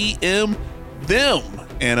 THEM, Them.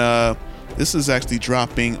 And this is actually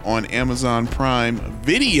dropping on Amazon Prime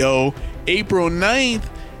Video April 9th.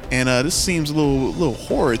 And this seems a little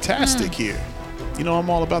horror-tastic here. I'm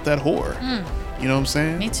all about that horror. You know what I'm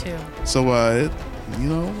saying? Me too. So,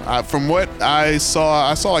 from what I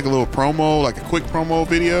saw like a little promo, like a quick promo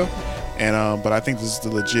video. And but I think this is the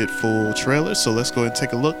legit full trailer. So let's go ahead and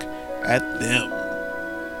take a look at Them.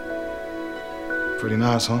 Pretty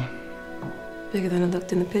nice, huh? Bigger than it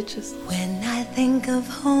looked in the pictures. When I think of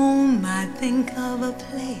home, I think of a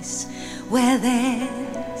place where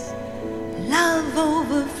there's love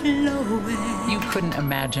overflowing. You couldn't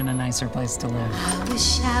imagine a nicer place to live. I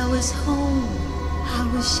wish I was home. I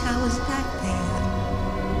wish I was back there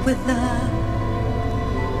with the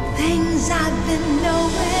things I've been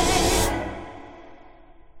knowing.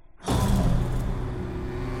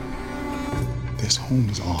 This home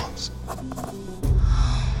is ours.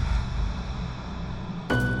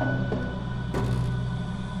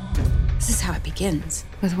 This is how it begins.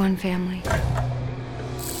 With one family.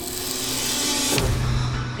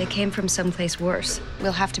 They came from someplace worse.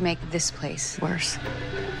 We'll have to make this place worse.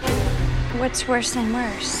 What's worse than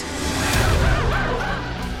worse?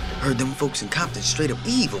 Heard them folks in Compton straight up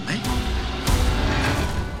evil, man.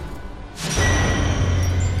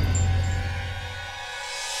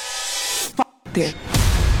 There.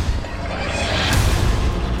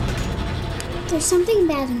 There's something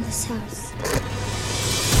bad in this house.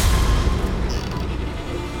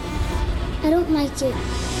 I don't like it.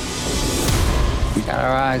 We got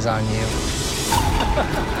our eyes on you.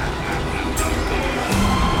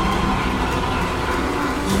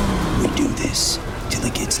 We do this till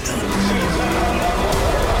it gets done.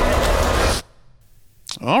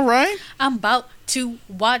 All right. I'm about to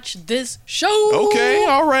watch this show. Okay,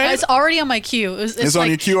 all right. It's already on my queue. It's on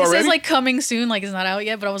your queue already? It says like coming soon, like it's not out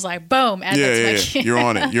yet, but I was like, boom, add that to my queue. You're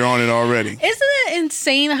on it. You're on it already. Isn't it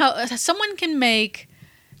insane how someone can make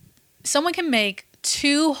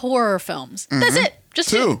 2 horror films? Mm-hmm. That's it. Just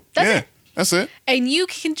 2. That's it. That's it. And you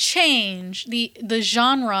can change the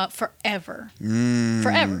genre forever.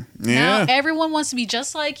 Forever. Yeah. Now everyone wants to be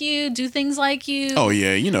just like you, do things like you. Oh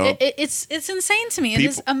yeah, It's insane to me. It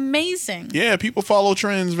is amazing. Yeah, people follow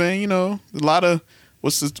trends, man. A lot of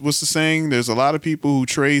what's the saying? There's a lot of people who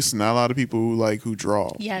trace, not a lot of people who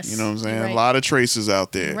draw. Yes. You know what I'm saying? Right. A lot of traces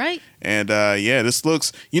out there. Right. And this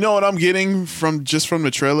looks. You know what I'm getting from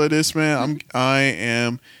the trailer of this, man? I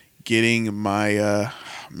am getting my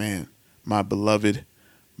my beloved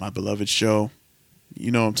show.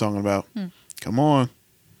 You know what I'm talking about. Come on.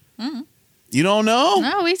 You don't know?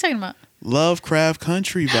 No, what are you talking about? Lovecraft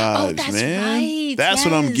Country vibes, that's man. right. That's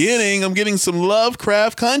what I'm getting. I'm getting some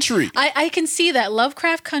Lovecraft Country. I can see that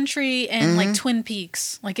Lovecraft Country and like Twin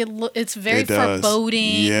Peaks. Like it's very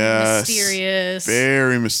foreboding, mysterious.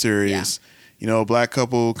 Very mysterious. Yeah. Black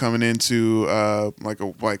couple coming into like a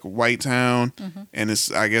white town,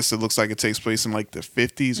 and I guess it looks like it takes place in like the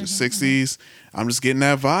 50s or 60s. I'm just getting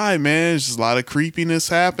that vibe, man. There's just a lot of creepiness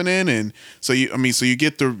happening, and so you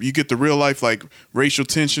get the real life like racial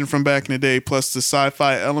tension from back in the day, plus the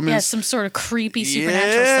sci-fi elements. Yeah, some sort of creepy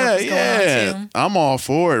supernatural stuff is going on too. I'm all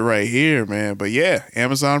for it right here, man. But yeah,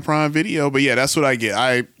 Amazon Prime Video. But yeah, that's what I get.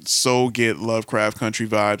 so get Lovecraft Country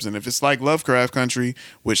vibes. And if it's like Lovecraft Country,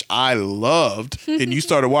 which I loved, and you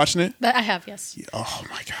started watching it? I have, yes. Yeah, oh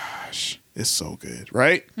my gosh. It's so good,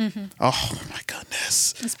 right? Mm-hmm. Oh my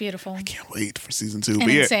goodness. It's beautiful. I can't wait for season 2. And but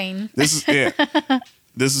yeah, insane. This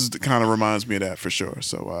is the kind of reminds me of that for sure.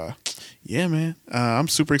 So yeah, man. I'm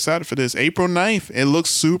super excited for this. April 9th. It looks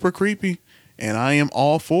super creepy. And I am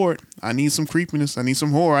all for it. I need some creepiness. I need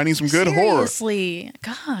some horror. I need some good horror. Seriously.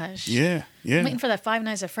 Gosh. Yeah. I'm waiting for that Five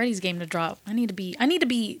Nights at Freddy's game to drop. I need to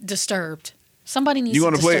be disturbed. Somebody needs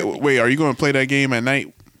to disturb play. Wait, are you going to play that game at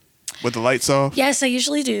night with the lights off? Yes, I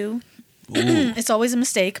usually do. It's always a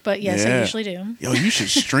mistake, but yes, I usually do. Yo, you should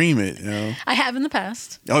stream it. You know? I have in the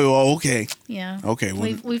past. Oh, okay. Yeah. Okay.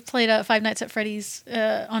 Well, we've played Five Nights at Freddy's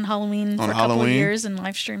on Halloween for a couple of years and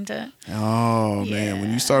live streamed it. Oh man,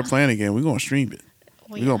 when you start playing again, we're gonna stream it.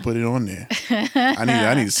 We're gonna put it on there.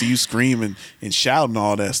 I need to see you screaming and shouting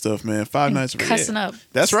all that stuff, man. Five Nights at cussing up.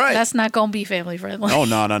 That's right. That's not gonna be family friendly. Oh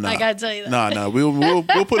no. I gotta tell you that. No.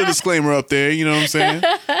 We'll put a disclaimer up there. You know what I'm saying?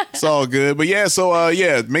 It's all good. But yeah, so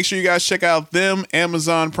make sure you guys check out them,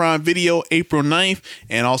 Amazon Prime Video, April 9th,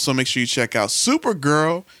 and also make sure you check out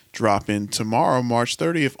Supergirl, dropping tomorrow, March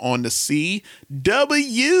 30th on the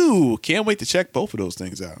CW. Can't wait to check both of those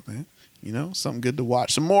things out, man. You know, something good to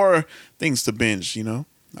watch. Some more things to binge, you know.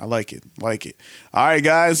 I like it. All right,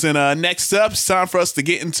 guys. And next up, it's time for us to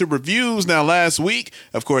get into reviews. Now, last week,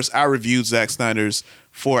 of course, I reviewed Zack Snyder's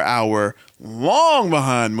 4-hour long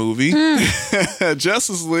behind movie,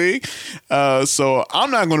 Justice League. So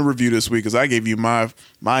I'm not going to review this week because I gave you my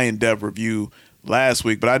in-depth review last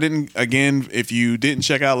week, but I didn't. Again, if you didn't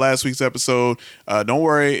check out last week's episode, don't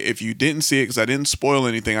worry if you didn't see it because I didn't spoil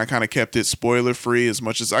anything. I kind of kept it spoiler free as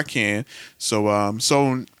much as I can. So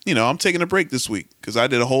you know, I'm taking a break this week because I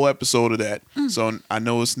did a whole episode of that. So I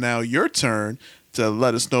know it's now your turn to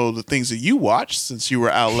let us know the things that you watched since you were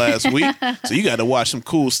out last week. So you got to watch some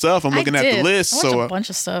cool stuff. I'm looking at the list. I watched a bunch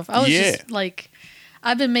of stuff. I was just like.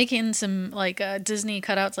 I've been making some like Disney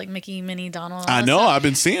cutouts like Mickey, Minnie, Donald. I know. I've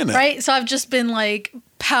been seeing that. Right. So I've just been like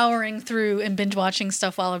powering through and binge watching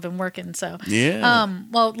stuff while I've been working. So yeah.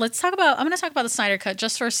 Well, I'm going to talk about the Snyder Cut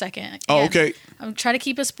just for a second. Oh, okay. I'm trying to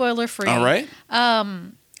keep it spoiler free. All right.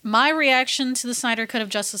 My reaction to the Snyder Cut of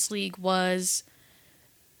Justice League was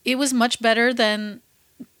it was much better than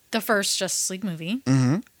the first Justice League movie.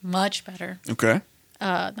 Mm-hmm. Much better. Okay.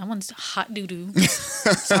 That one's hot doo-doo.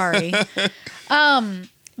 Sorry.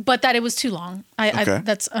 But that it was too long. Okay.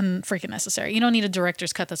 That's unfreaking necessary. You don't need a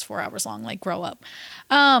director's cut that's 4 hours long. Like, grow up.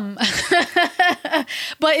 But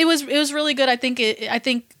it was really good. I think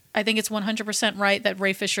it's 100% right that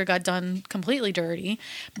Ray Fisher got done completely dirty,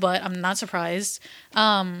 but I'm not surprised.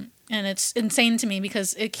 And it's insane to me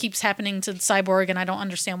because it keeps happening to Cyborg and I don't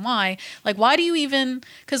understand why. Like, why do you even...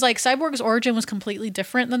 Because, like, Cyborg's origin was completely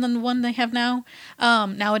different than the one they have now.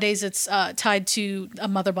 Nowadays, it's tied to a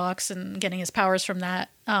mother box and getting his powers from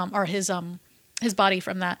that, or his body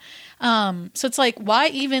from that. So it's like, why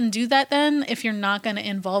even do that then if you're not going to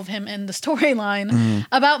involve him in the storyline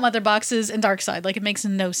about mother boxes and Darkseid? Like, it makes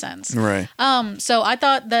no sense. Right. So I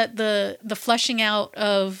thought that the fleshing out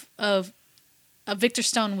of Victor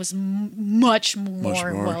Stone was much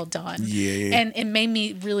more well done. Yeah. And it made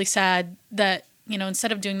me really sad that, you know,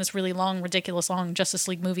 instead of doing this really long, ridiculous long Justice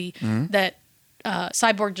League movie, that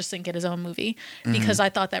Cyborg just didn't get his own movie because I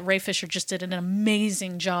thought that Ray Fisher just did an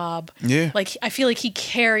amazing job. Yeah. Like, I feel like he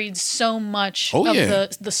carried so much of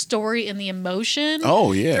the story and the emotion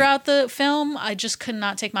throughout the film. I just could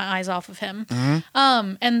not take my eyes off of him.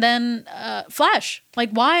 And then Flash. Like,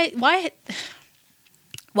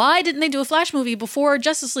 why didn't they do a Flash movie before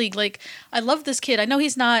Justice League? Like, I love this kid. I know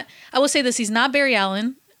he's not... I will say this. He's not Barry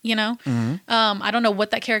Allen, you know? I don't know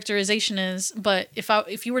what that characterization is, but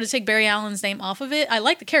if you were to take Barry Allen's name off of it, I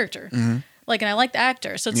like the character. Like, and I like the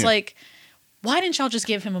actor. So it's like, why didn't y'all just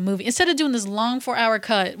give him a movie? Instead of doing this long 4-hour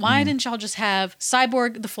cut, why didn't y'all just have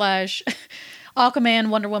Cyborg, The Flash... Aquaman,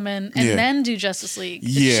 Wonder Woman, and then do Justice League.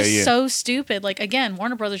 It's just so stupid. Like, again,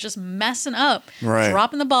 Warner Brothers just messing up,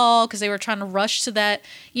 dropping the ball because they were trying to rush to that,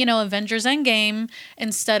 you know, Avengers Endgame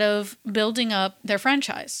instead of building up their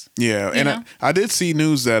franchise. Yeah, and I did see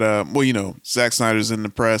news that, well, you know, Zack Snyder's in the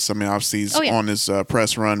press. I mean, obviously he's on his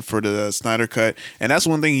press run for the Snyder Cut, and that's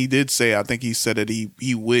one thing he did say. I think he said that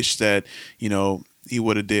he wished that, you know, he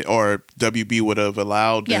would have did, or WB would have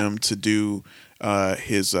allowed them to do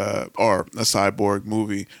his or a Cyborg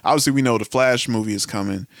movie. Obviously, we know the Flash movie is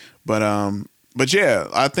coming, but yeah,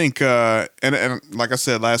 I think and like I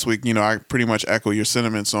said last week, you know, I pretty much echo your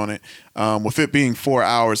sentiments on it. With it being 4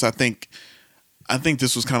 hours, I think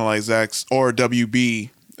this was kind of like Zack's or WB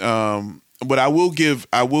But I will give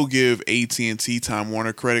AT&T Time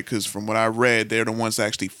Warner credit, because from what I read, they're the ones that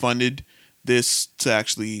actually funded this to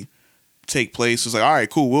actually take place. It's like, all right,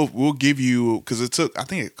 cool, we'll give you, because I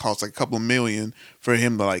think it cost like a couple of million for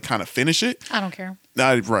him to like kind of finish it. I don't care.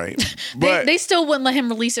 Right. But they still wouldn't let him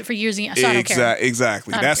release it for years and years. So I don't care.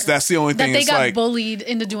 Exactly. That's the only thing. That they got bullied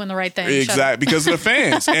into doing the right thing. Exactly, because of the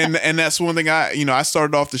fans. and that's one thing I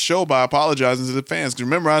started off the show by apologizing to the fans. Because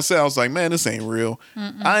remember I said, I was like, man, this ain't real.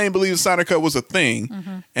 Mm-mm. I ain't believe the Snyder Cut was a thing.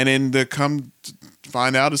 Mm-hmm. And then to come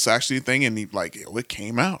find out it's actually a thing, and it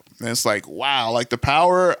came out. And it's like, wow, like the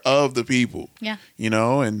power of the people. Yeah.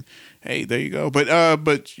 And hey, there you go. But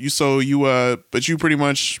you pretty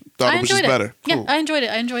much thought it was just better. Cool. Yeah, I enjoyed it.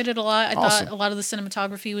 I enjoyed it a lot. I thought a lot of the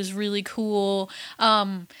cinematography was really cool.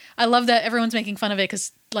 I love that everyone's making fun of it,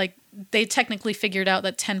 because like they technically figured out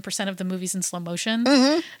that 10% of the movie's in slow motion.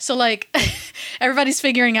 Mm-hmm. So like everybody's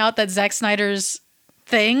figuring out that Zack Snyder's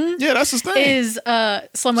thing. Yeah, that's his thing. Is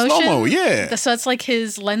slow motion. Slow-mo, yeah. So it's like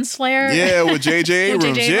his lens flare. Yeah, with J.J.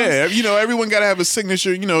 Abrams. Yeah, everyone got to have a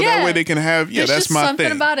signature. That way they can have. Yeah, that's my thing. There's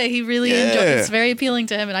something about it. He really enjoyed. It's very appealing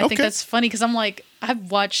to him, and I think that's funny, because I'm like,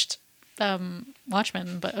 I've watched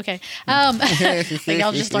Watchmen, but okay.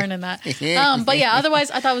 Y'all just learning that. But yeah,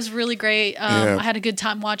 otherwise I thought it was really great. I had a good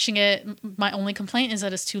time watching it. My only complaint is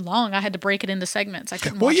that it's too long. I had to break it into segments. I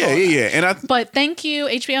couldn't watch all that. But thank you,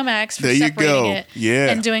 HBO Max, for separating it. Yeah.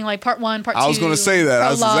 And doing like part 1, part 2. I was going to say that.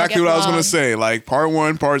 That's exactly what I was going to say. Like part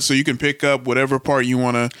 1, so you can pick up whatever part you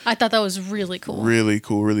want to. I thought that was really cool. Really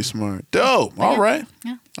cool. Really smart. Dope. All right.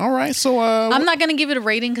 Yeah. All right. So I'm not going to give it a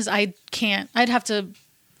rating, because I can't. I'd have to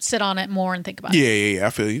sit on it more and think about it. Yeah, I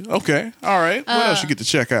feel you. Okay. All right. What else you get to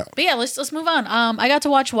check out? But yeah, let's move on. I got to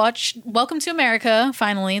watch Welcome to America,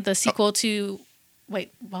 finally, the sequel to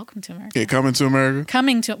Welcome to America. Yeah, Coming to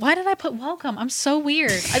America. Why did I put Welcome? I'm so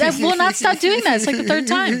weird. I will not stop doing that. It's like the third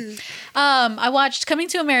time. I watched Coming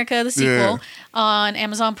to America, the sequel, on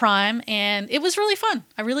Amazon Prime, and it was really fun.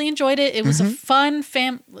 I really enjoyed it. It was a fun,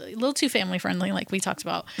 a little too family friendly, like we talked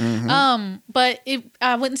about. Mm-hmm. But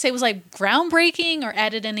I wouldn't say it was like groundbreaking or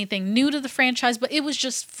added anything new to the franchise, but it was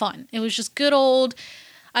just fun. It was just good old.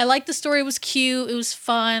 I liked the story. It was cute. It was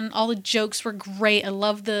fun. All the jokes were great. I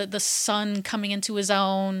loved the son coming into his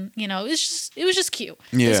own. It was just cute.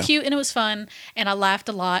 Yeah. It was cute and it was fun, and I laughed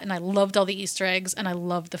a lot, and I loved all the Easter eggs, and I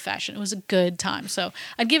loved the fashion. It was a good time. So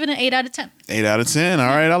I'd give it an 8 out of 10. 8 out of 10. All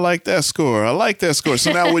right, I like that score.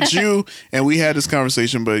 So now with you, and we had this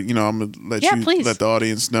conversation, but I'm gonna let the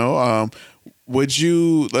audience know. Would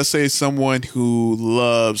you, let's say someone who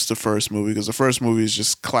loves the first movie, because the first movie is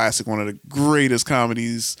just classic, one of the greatest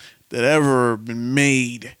comedies that ever been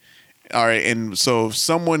made. All right, and so if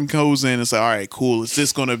someone goes in and says, all right, cool,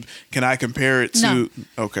 can I compare it to? No.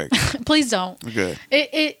 Okay. Please don't. Okay.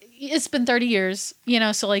 It's been 30 years,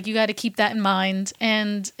 so like you got to keep that in mind,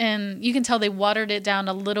 and you can tell they watered it down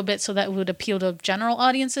a little bit so that it would appeal to general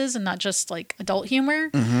audiences and not just like adult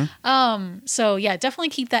humor. Mm-hmm. So yeah, definitely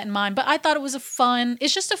keep that in mind. But I thought it was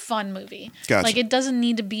it's just a fun movie. Gotcha. Like it doesn't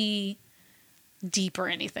need to be deep or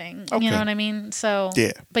anything. Okay. You know what I mean? So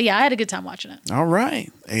yeah. But yeah, I had a good time watching it. All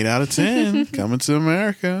right. 8 out of 10. Coming to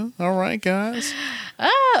America. All right, guys. Okay.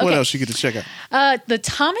 What else you get to check out? The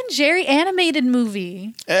Tom and Jerry animated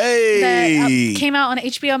movie. Hey. That came out on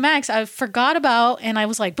HBO Max. I forgot about, and I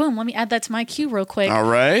was like, boom, let me add that to my queue real quick. All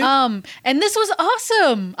right. And this was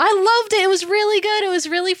awesome. I loved it. It was really good. It was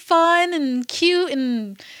really fun and cute,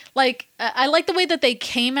 and like I like the way that they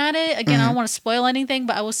came at it. Again, I don't want to spoil anything,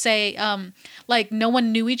 but I will say, like no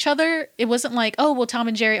one knew each other. It wasn't like, oh, well, Tom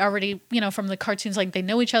and Jerry already, from the cartoons, like they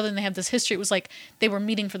know each other and they have this history. It was like they were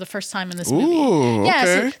meeting for the first time in this movie. Ooh, yeah,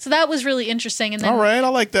 okay. so that was really interesting. And then, all right, I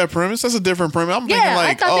like that premise. That's a different premise. I'm thinking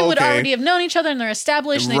like, I thought they would already have known each other and they're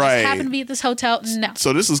established, and they just happened to be at this hotel. No.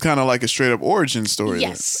 So this is kind of like a straight up origin story.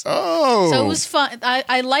 Yes. Then. Oh. So it was fun.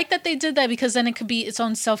 I like that they did that, because then it could be its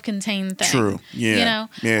own self-contained thing. True. Yeah.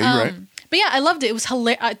 Yeah, you're right. But yeah, I loved it. It was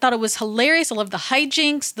I thought it was hilarious. I loved the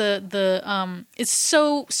hijinks. It's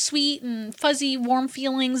so sweet and fuzzy, warm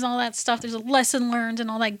feelings and all that stuff. There's a lesson learned and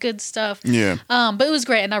all that good stuff. Yeah. But it was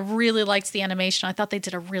great, and I really liked the animation. I thought they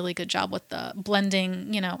did a really good job with the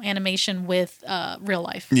blending, animation with real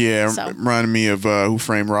life. Yeah, so. Reminded me of Who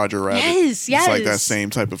Framed Roger Rabbit. Yes. It's like that same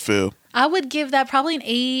type of feel. I would give that probably an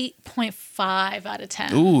 8.5 out of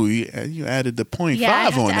 10. Ooh, you added the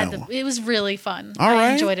 0.5 on that one. It was really fun. All right.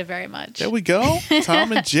 I enjoyed it very much. There we go.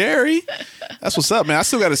 Tom and Jerry. That's what's up, man. I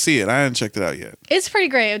still got to see it. I haven't checked it out yet. It's pretty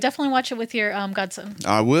great. Definitely watch it with your godson.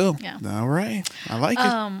 I will. Yeah. All right. I like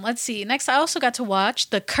it. Let's see. Next, I also got to watch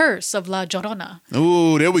The Curse of La Llorona.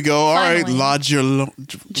 Ooh, there we go. All right. La Llorona.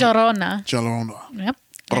 Llorona. Yep.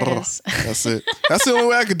 That's it. That's the only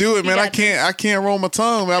way I could do it, man. I can't roll my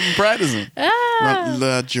tongue. I've been practicing.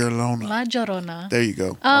 La Llorona. La Llorona. There you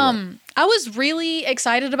go. I was really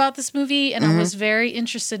excited about this movie, and I was very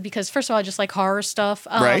interested because, first of all, I just like horror stuff.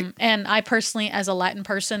 Right. And I personally, as a Latin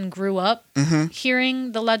person, grew up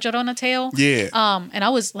hearing the La Llorona tale. Yeah. And I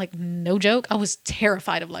was like, no joke, I was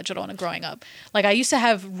terrified of La Llorona growing up. Like, I used to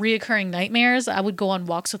have reoccurring nightmares. I would go on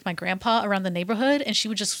walks with my grandpa around the neighborhood, and she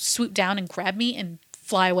would just swoop down and grab me and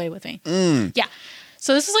fly away with me. Yeah.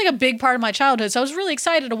 So this is like a big part of my childhood. So I was really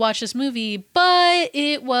excited to watch this movie, but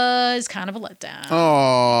it was kind of a letdown.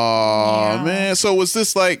 Oh, man. So was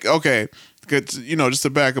this like, okay, good, just to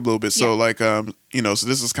back up a little bit. So like, so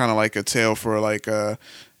this is kind of like a tale for like,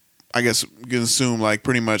 I guess you can assume like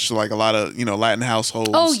pretty much like a lot of, Latin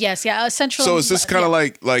households. Oh, yes. Yeah. Central. So is this kind of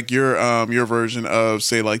like your version of,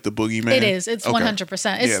 say, like the Boogeyman? It is. It's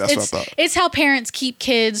 100%. Yeah, that's what I thought. It's how parents keep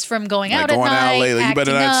kids from going out at night, You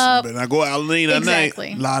better not go out late at night.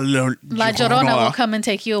 Exactly. La Llorona will come and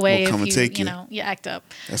take you away if you act up.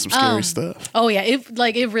 That's some scary stuff. Oh, yeah.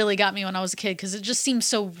 It really got me when I was a kid because it just seemed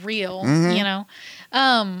so real,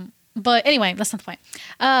 But anyway, that's not the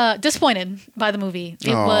point. Disappointed by the movie.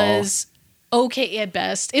 It was okay at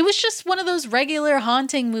best. It was just one of those regular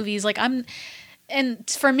haunting movies. And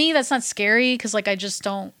for me, that's not scary because I just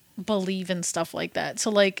don't believe in stuff like that.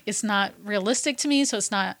 So it's not realistic to me. So it's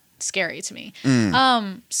not scary to me.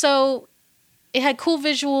 So it had cool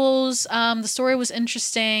visuals. The story was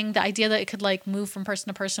interesting. The idea that it could move from person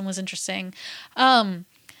to person was interesting. But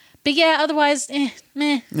yeah, otherwise,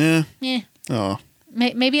 meh. Yeah. Oh.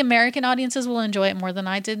 Maybe American audiences will enjoy it more than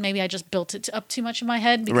I did. Maybe I just built it up too much in my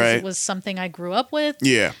head because it was something I grew up with.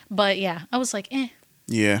 Yeah. But yeah, I was like, eh.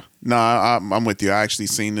 Yeah. No, I'm with you. I actually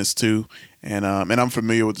seen this too, and I'm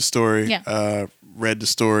familiar with the story. Yeah. Read the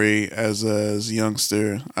story as a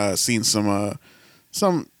youngster. Seen some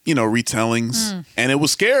retellings, and it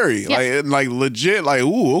was scary. Yeah. Like legit. Like,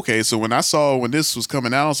 ooh, okay. So when this was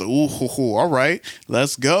coming out, I was like, ooh, all right,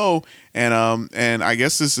 let's go. And I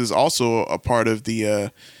guess this is also a part of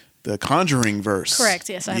the Conjuring verse. Correct.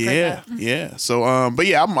 Yes, I heard that. Yeah. So, but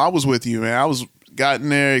yeah, I was with you, man. I was gotten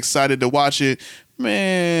there, excited to watch it,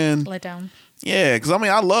 man. Let down. Yeah, because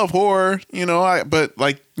I love horror, but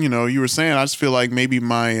you were saying, I just feel like maybe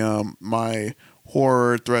my my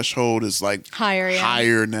horror threshold is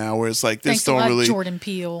higher now, where it's like this. Thanks don't really Jordan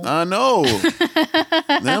Peele. I know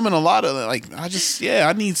them and a lot of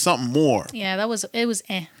I need something more. Yeah, it was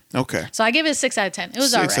eh. Okay. So I give it a 6 out of 10. It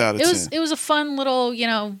was all right. 6 out of 10. It was a fun little,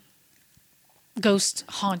 ghost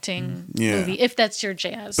haunting movie, if that's your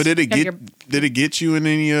jazz. But did it get you in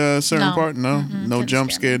any certain part? No? No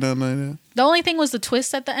jump scare, nothing like that? The only thing was the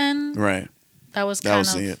twist at the end. Right. That was kind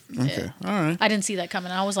of it. Okay. All right. I didn't see that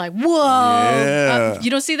coming. I was like, whoa. Yeah.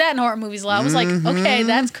 You don't see that in horror movies a lot. I was like, okay,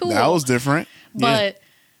 that's cool. That was different. But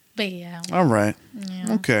yeah. All right.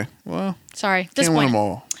 Yeah. Okay. Well. Sorry. Can't win them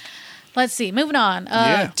all. Let's see. Moving on.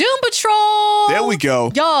 Doom Patrol. There we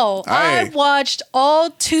go. Yo, I've watched all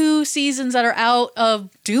 2 seasons that are out of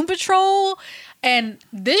Doom Patrol. And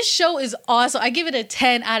this show is awesome. I give it a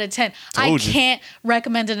 10 out of 10. I can't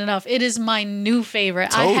recommend it enough. It is my new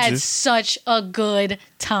favorite. I had such a good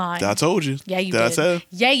time. I told you. Yeah, you did.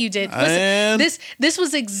 Yeah, you did. Listen, this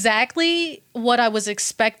was exactly what I was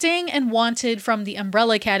expecting and wanted from the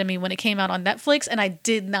Umbrella Academy when it came out on Netflix, and I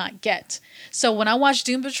did not get. So when I watched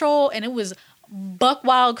Doom Patrol, and it was buck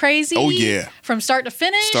wild crazy. Oh yeah, from start to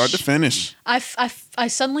finish. I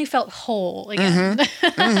suddenly felt whole again.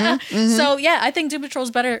 So yeah, I think Doom Patrol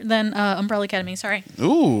is better than Umbrella Academy. Sorry.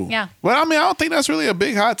 Ooh. Yeah. Well, I don't think that's really a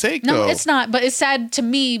big hot take. No, though. It's not. But it's sad to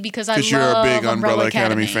me because I love you're a big Umbrella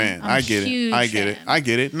Academy fan. I get it. I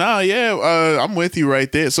get it. No, yeah, I'm with you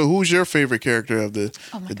right there. So who's your favorite character of the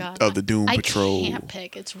Doom Patrol? I can't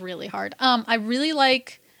pick. It's really hard. I really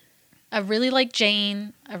like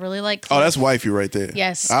Jane. I really like Cliff. Oh, that's wifey right there.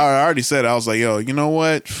 Yes. I already said it. I was like, yo, you know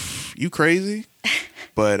what? You crazy?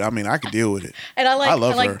 But I can deal with it. And I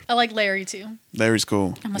love her. I like Larry too. Larry's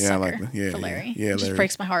cool. I'm a sucker for Larry. Yeah, it just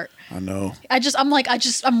breaks my heart. I know.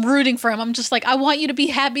 I'm rooting for him. I'm just like, I want you to be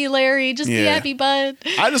happy, Larry. Just be happy, bud.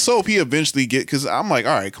 I just hope he eventually because I'm like,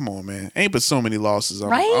 all right, come on, man. Ain't but so many losses. I'm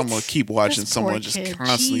gonna keep watching someone just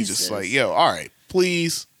constantly just like, yo, all right,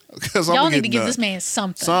 please. Y'all need to give this man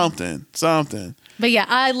something. But yeah,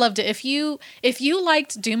 I loved it. If you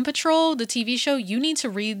liked Doom Patrol, the TV show, you need to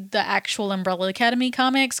read the actual Umbrella Academy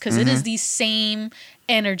comics because it is the same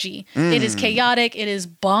energy. It is chaotic. It is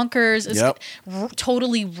bonkers. It's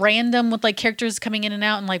totally random with characters coming in and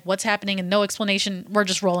out and what's happening and no explanation. We're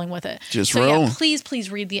just rolling with it. Roll. Yeah,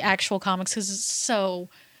 please read the actual comics because it's so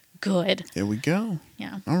good. There we go.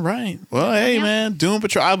 Yeah. All right. Well, hey, man, Doom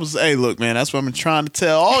Patrol. Hey, look, man, that's what I'm trying to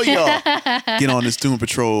tell all y'all. Get on this Doom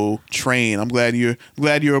Patrol train. I'm glad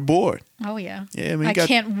you're aboard. Oh, yeah. Yeah, man. I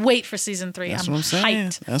can't wait for season 3. That's I'm what I'm saying.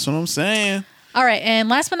 hyped. That's what I'm saying. All right. And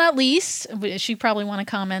last but not least, which you probably want to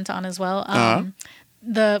comment on as well,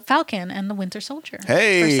 the Falcon and the Winter Soldier.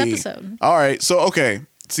 Hey. First episode. All right. So, okay.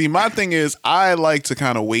 See, my thing is I like to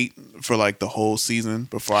kind of wait for like the whole season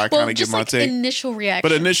before I kind of give my take. Initial reaction.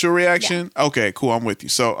 But initial reaction? Yeah. Okay, cool. I'm with you.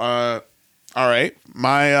 So, all right.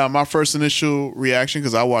 My first initial reaction,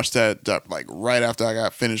 because I watched that like right after I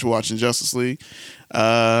got finished watching Justice League.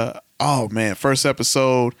 Oh, man. First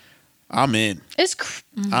episode, I'm in.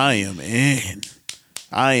 I am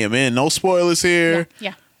in. No spoilers here.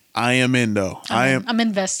 Yeah. I am in, though. I'm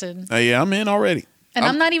invested. Yeah, I'm in already. And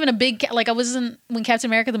I'm not even a big, like I wasn't, when Captain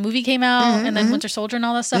America the movie came out and then Winter Soldier and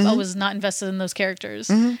all that stuff, I was not invested in those characters.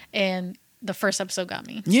 And the first episode got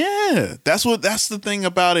me. Yeah. That's the thing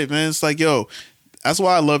about it, man. It's like, yo, that's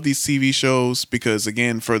why I love these TV shows, because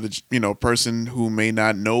again, for the person who may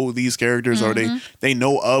not know these characters or they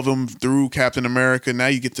know of them through Captain America, now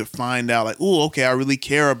you get to find out like, oh, okay, I really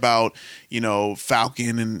care about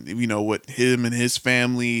Falcon and what him and his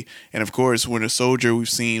family, and of course Winter Soldier. We've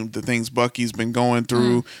seen the things Bucky's been going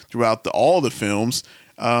through throughout all the films.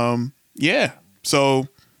 Yeah, so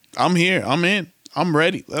I'm here. I'm in. I'm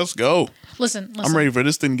ready. Let's go. Listen. I'm ready for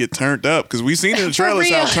this thing to get turned up, because we've seen in the trailers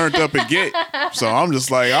how turned up it get. So I'm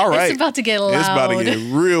just like, all right. It's about to get loud. It's about to get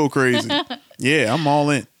real crazy. Yeah, I'm all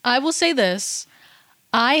in. I will say this.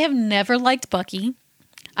 I have never liked Bucky.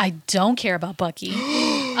 I don't care about Bucky.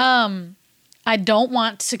 I don't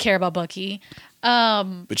want to care about Bucky.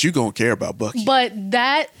 But you gonna care about Bucky.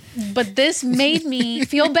 But this made me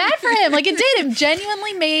feel bad for him. Like it did. It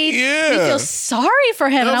genuinely made me feel sorry for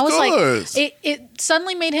him. And I was like, it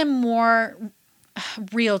suddenly made him more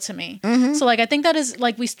real to me. So like I think that is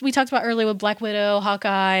like we talked about earlier with Black Widow,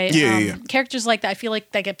 Hawkeye, characters like that. I feel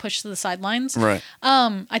like that get pushed to the sidelines. Right.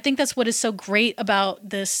 I think that's what is so great about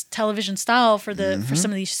this television style for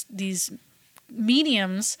some of these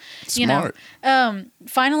mediums. Smart.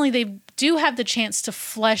 Finally they do have the chance to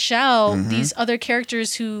flesh out these other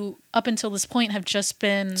characters who up until this point have just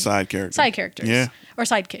been side characters or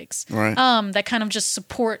sidekicks, right? That kind of just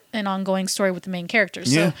support an ongoing story with the main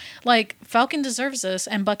characters. So like Falcon deserves this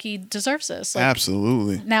and Bucky deserves this. Like,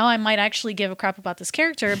 absolutely. Now I might actually give a crap about this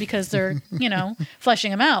character because they're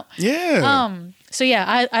fleshing him out. So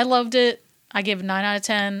yeah, I loved it. I gave it 9 out of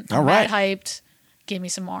 10. I'm hyped. Give me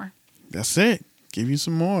some more. That's it. Give you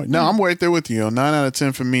some more. No, I'm right there with you. 9 out of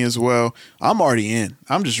 10 for me as well. I'm already in.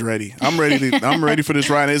 I'm just ready. I'm ready for this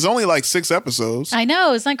ride. It's only like 6 episodes. I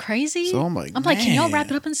know. Isn't that crazy? So I'm like, can y'all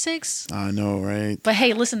wrap it up in 6? I know, right? But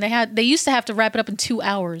hey, listen, they used to have to wrap it up in 2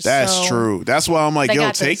 hours. That's true. That's why I'm like,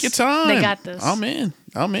 yo, take your time. They got this. I'm in.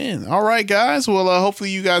 All right, guys. Well, hopefully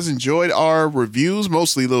you guys enjoyed our reviews,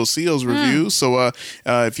 mostly Little Seal's reviews. So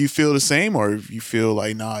if you feel the same, or if you feel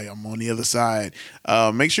like, nah, I'm on the other side,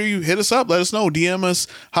 make sure you hit us up. Let us know. DM us.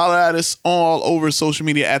 Holler at us all over social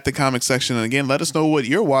media at the comic section. And again, let us know what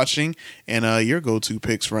you're watching and your go-to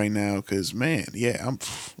picks right now. Because, man, a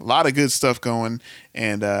lot of good stuff going.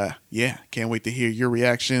 And, can't wait to hear your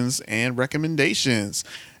reactions and recommendations.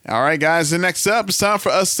 All right, guys, and next up, it's time for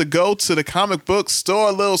us to go to the comic book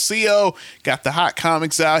store. Lil CO got the hot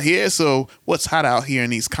comics out here. So what's hot out here in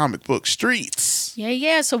these comic book streets?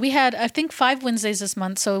 Yeah. So we had, I think, 5 Wednesdays this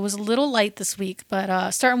month. So it was a little light this week. But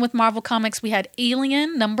starting with Marvel Comics, we had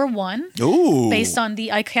Alien #1. Ooh. Based on the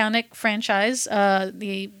iconic franchise,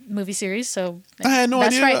 the movie series. So I had no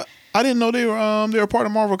idea. Right. I didn't know they were part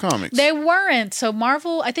of Marvel Comics. They weren't. So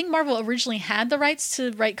I think Marvel originally had the rights to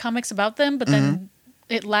write comics about them, but then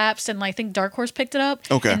it lapsed, and I think Dark Horse picked it up.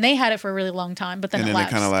 Okay. And they had it for a really long time, but then it lapsed. And then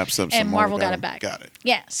it kind of lapsed up. And Marvel got it back. Got it.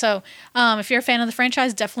 Yeah. So if you're a fan of the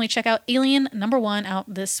franchise, definitely check out Alien #1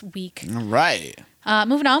 out this week. All right.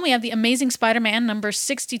 Moving on, we have The Amazing Spider-Man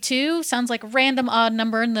 #62. Sounds like a random odd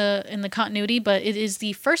number in the continuity, but it is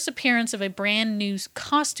the first appearance of a brand new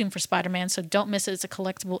costume for Spider-Man, so don't miss it. It's a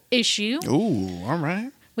collectible issue. Ooh, all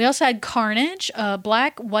right. We also had Carnage,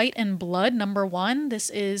 Black, White, and Blood #1. This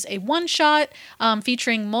is a one-shot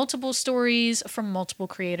featuring multiple stories from multiple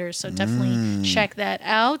creators, so definitely check that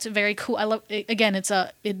out. Very cool. I love. Again,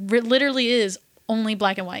 it literally is only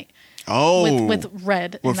black and white. with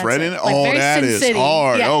red. With and red that's in it? Like, Oh, very that Sin is City.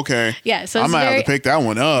 hard. Yeah. Okay. Yeah, so I it's might have to pick that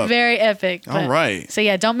one up. Very epic. All right. So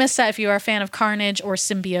yeah, don't miss that if you are a fan of Carnage or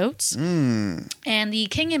symbiotes. And the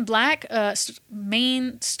King in Black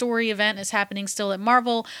main story event is happening still at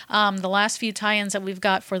Marvel. The last few tie-ins that we've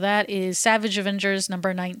got for that is Savage Avengers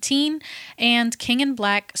number 19 and King in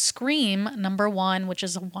Black Scream number 1, which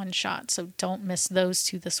is a one-shot. So don't miss those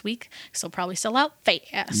two this week because they'll probably sell out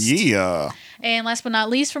fast. Yeah. And last but not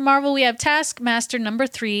least, for Marvel, we have Taskmaster number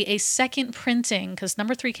 3, a second printing, because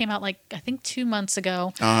number 3 came out, like, I think 2 months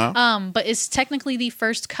ago. But it's technically the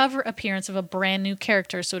first cover appearance of a brand new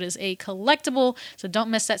character. So it is a collectible. So don't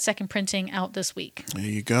miss that second printing out this week. There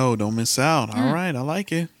you go. Don't miss out. All right. I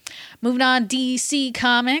like it. Moving on, DC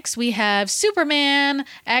Comics, we have Superman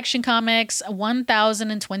Action Comics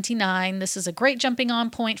 1029. This is a great jumping on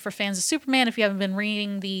point for fans of Superman. If you haven't been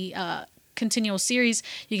reading the continual series,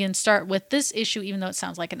 you can start with this issue, even though it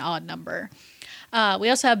sounds like an odd number. We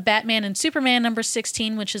also have Batman and Superman number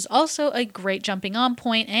 16, which is also a great jumping on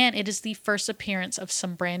point, and it is the first appearance of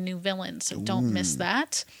some brand new villains, so don't miss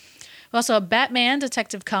that. We also have Batman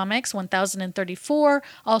Detective Comics 1034,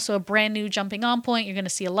 also a brand new jumping on point. You're going to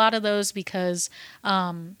see a lot of those because,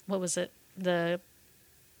 what was it? The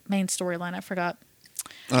main storyline, I forgot.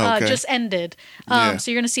 Just ended.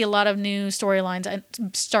 So you're going to see a lot of new storylines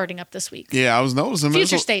starting up this week. Yeah, I was noticing.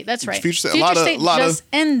 Future State, that's right. Future State, just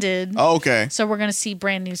ended. Oh, okay. So we're going to see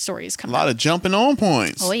brand new stories come out. A lot of jumping on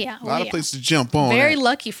points. Oh, yeah. A lot of places to jump on. Very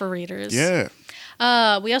lucky for readers. Yeah.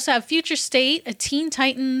 We also have Future State, a Teen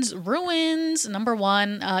Titans Ruins, number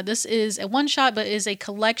 1. This is a one-shot, but is a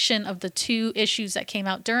collection of the 2 issues that came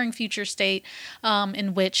out during Future State,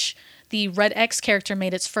 in which the Red X character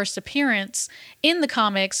made its first appearance in the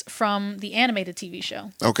comics from the animated TV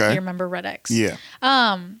show. Okay. You remember Red X? Yeah.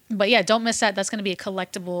 But yeah, don't miss that. That's going to be a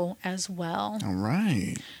collectible as well. All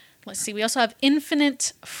right. Let's see. We also have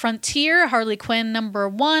Infinite Frontier, Harley Quinn number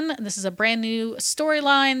 1. This is a brand new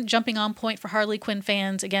storyline, jumping on point for Harley Quinn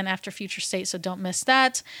fans, again, after Future State, so don't miss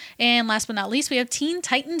that. And last but not least, we have Teen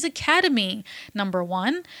Titans Academy number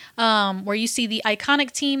 1, where you see the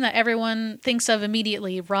iconic team that everyone thinks of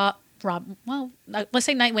immediately, let's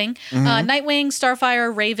say Nightwing. Nightwing,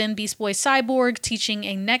 Starfire, Raven, Beast Boy, Cyborg, teaching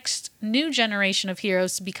a next new generation of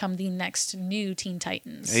heroes to become the next new Teen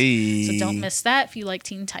Titans. Hey. So don't miss that if you like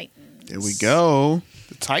Teen Titans. There we go.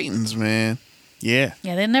 The Titans, man. Yeah.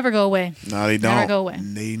 Yeah, they never go away. No, they don't. Never go away.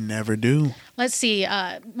 They never do. Let's see.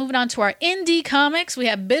 Moving on to our indie comics, we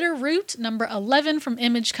have Bitter Root, number 11 from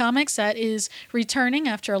Image Comics. That is returning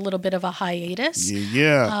after a little bit of a hiatus.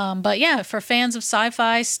 Yeah. But yeah, for fans of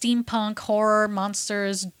sci-fi, steampunk, horror,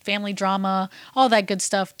 monsters, family drama, all that good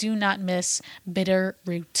stuff, do not miss Bitter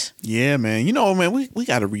Root. Yeah, man. You know, man, we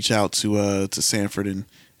got to reach out to Sanford and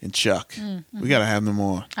Chuck. We got to have them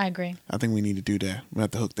on. I agree. I think we need to do that. We have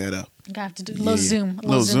to hook that up. You're going to have to do a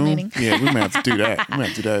little Zoom meeting. Yeah, we might have to do that. We might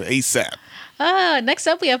have to do that ASAP. Next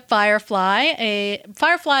up, we have Firefly, a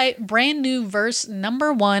Firefly brand new verse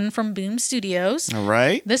number 1 from Boom Studios. All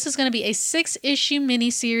right. This is going to be a 6-issue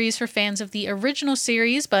miniseries for fans of the original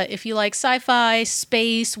series, but if you like sci-fi,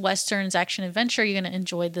 space, westerns, action, adventure, you're going to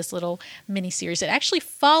enjoy this little miniseries. It actually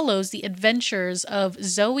follows the adventures of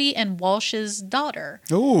Zoe and Walsh's daughter.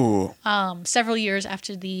 Ooh. Several years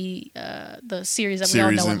after the series that we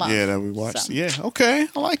all know and love. Yeah, that we watched. So. Yeah, okay.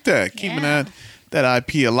 I like that. Keeping that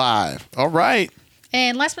IP alive. All right.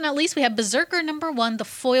 And last but not least, we have Berserker number 1, the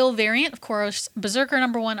foil variant. Of course, Berserker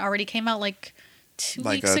number 1 already came out like 2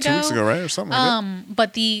 weeks ago. 2 weeks ago, right? Or something like that.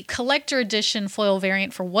 But the collector edition foil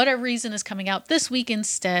variant, for whatever reason, is coming out this week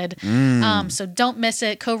instead. So don't miss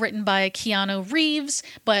it. Co-written by Keanu Reeves.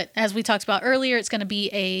 But as we talked about earlier, it's going to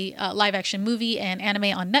be a live-action movie and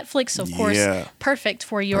anime on Netflix. So, of course, perfect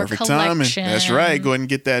for your collection. Timing. That's right. Go ahead and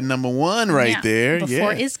get that number 1 right there.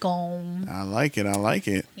 Before it's gone. I like it.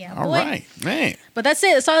 Yeah, all right, man. But that's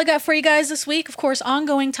it. That's all I got for you guys this week. Of course,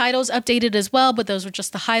 ongoing titles updated as well, but those were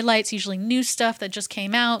just the highlights, usually new stuff that just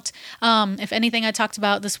came out. If anything I talked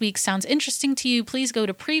about this week sounds interesting to you, please go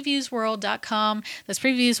to previewsworld.com. That's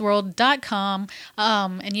previewsworld.com.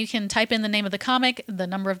 And you can type in the name of the comic, the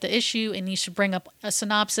number of the issue, and you should bring up a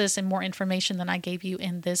synopsis and more information than I gave you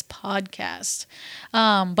in this podcast.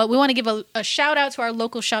 But we want to give a shout out to our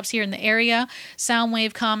local shops here in the area,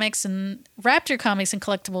 Soundwave Comics and Raptor Comics and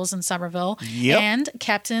Collectibles in Somerville. Yep. And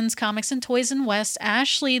Captain's Comics and Toys in West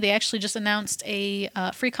Ashley. They actually just announced a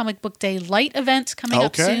Free Comic Book Day Light event coming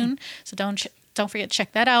up soon. So don't forget to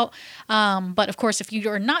check that out. But of course, if you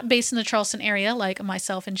are not based in the Charleston area, like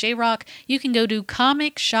myself and J-Rock, you can go to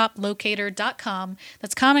comicshoplocator.com.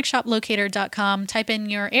 That's comicshoplocator.com. Type in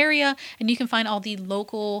your area, and you can find all the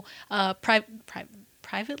local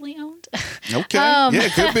privately owned. Okay. Yeah,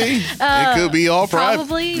 it could be. It could be all private.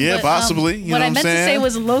 Probably. Yeah, but, possibly. You what know I meant to say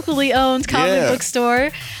was locally owned comic book store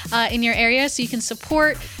in your area, so you can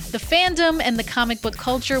support the fandom and the comic book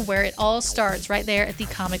culture where it all starts, right there at the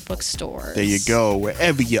comic book stores. There you go.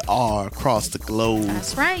 Wherever you are across the globe.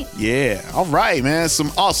 That's right. Yeah. All right, man.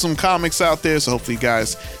 Some awesome comics out there. So hopefully you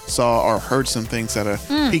guys saw or heard some things that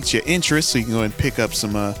piqued your interest, so you can go and pick up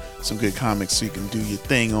some good comics so you can do your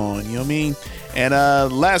thing on. You know what I mean? And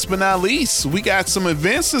last but not least, we got some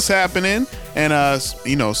events that's happening, and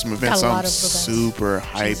some events I'm super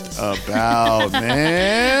hyped about,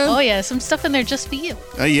 man. Oh yeah, some stuff in there just for you.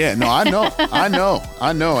 Yeah, no, I know.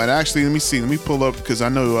 And actually, let me pull up, because I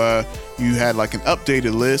know you had like an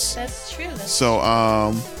updated list. That's true.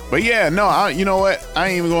 But yeah, no, you know what? I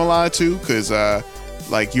ain't even gonna lie to, because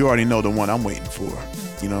like you already know the one I'm waiting for.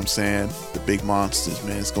 You know what I'm saying? The big monsters,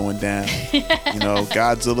 man. It's going down.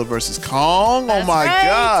 Godzilla versus Kong. That's oh my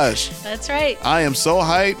gosh. That's right. I am so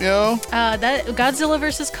hyped, yo. That Godzilla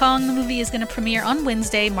versus Kong, the movie, is going to premiere on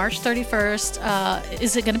Wednesday, March 31st.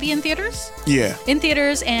 Is it going to be in theaters? Yeah. In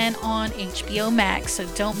theaters and on HBO Max. So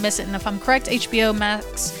don't miss it. And if I'm correct, HBO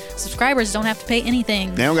Max subscribers don't have to pay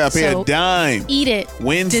anything. They don't got to pay a dime. Eat it.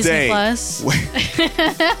 Wednesday. Disney Plus.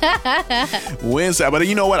 Wednesday. But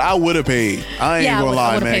you know what? I would have paid. I ain't gonna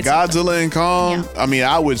lie, man. Godzilla and Kong. Yeah. I mean,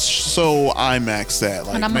 I would so IMAX that.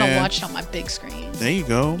 Like, and I'm gonna watch it on my big screen. There you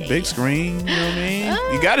go. Yeah. Big screen. You know what I mean?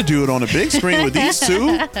 You got to do it on a big screen with these two.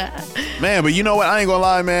 Man, but you know what? I ain't gonna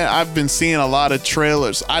lie, man. I've been seeing a lot of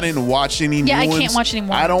trailers. I didn't watch any new ones. I can't watch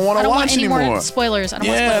anymore. I don't want to watch anymore. More spoilers. I don't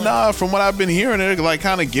want spoilers. Nah, from what I've been hearing, they're like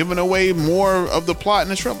kind of giving away more of the plot in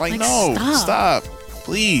the trailer. Like, no, stop.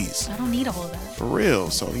 Please. I don't need all of that. For real.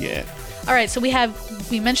 So, yeah. All right, so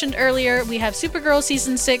we mentioned earlier, we have Supergirl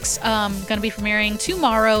Season 6 going to be premiering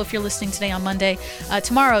tomorrow, if you're listening today on Monday.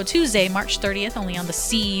 Tomorrow, Tuesday, March 30th, only on the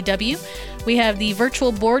CW. We have the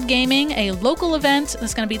Virtual Board Gaming, a local event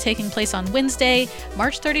that's going to be taking place on Wednesday,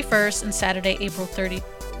 March 31st, and Saturday, April 3rd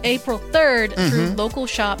through local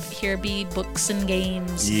shop Here Be Books and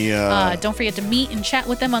Games. Yeah. Don't forget to meet and chat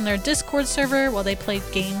with them on their Discord server while they play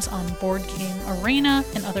games on Board Game Arena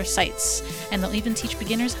and other sites. And they'll even teach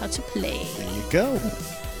beginners how to play. There you go.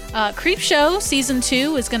 Creepshow Season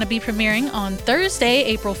 2 is going to be premiering on Thursday,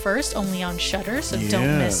 April 1st, only on Shudder, so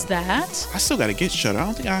don't miss that. I still got to get Shudder. I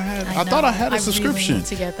don't think I had. I thought I had a subscription. I really need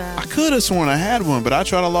to get that. I could have sworn I had one, but I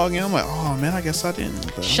tried to log in. I'm like, oh man, I guess I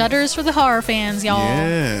didn't. But Shudder's for the horror fans, y'all.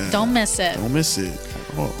 Yeah. Don't miss it. Don't miss it.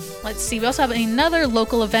 Oh. Let's see. We also have another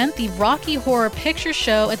local event, the Rocky Horror Picture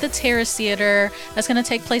Show at the Terrace Theater. That's going to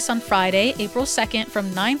take place on Friday, April 2nd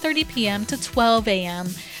from 9:30 p.m. to 12 a.m.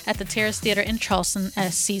 at the Terrace Theater in Charleston,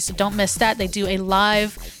 SC. So don't miss that. They do a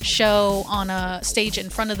live show on a stage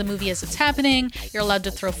in front of the movie as it's happening. You're allowed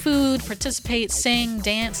to throw food, participate, sing,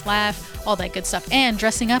 dance, laugh, all that good stuff. And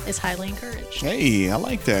dressing up is highly encouraged. Hey, I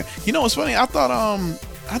like that. You know what's funny? I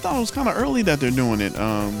thought it was kind of early that they're doing it.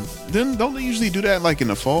 Don't they usually do that like in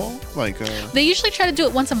the fall? Like they usually try to do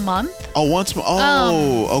it once a month. Oh, once.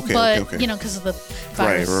 Okay. But okay. you know, because of the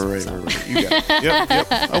virus. Right. You got it.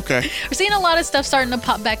 Yep. Okay. We're seeing a lot of stuff starting to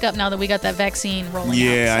pop back up now that we got that vaccine rolling out.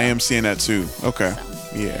 Yeah, I am seeing that too. Okay.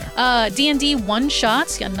 Yeah. D&D One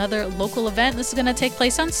Shots, another local event. This is going to take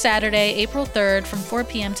place on Saturday, April 3rd from 4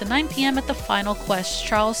 p.m. to 9 p.m. at the Final Quest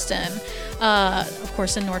Charleston. Of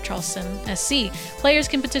course, in North Charleston, SC. Players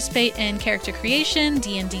can participate in character creation,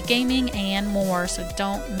 D&D gaming, and more, so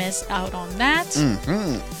don't miss out on that.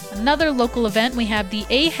 Another local event, we have the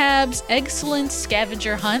Ahab's Excellent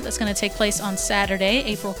Scavenger Hunt. That's going to take place on Saturday,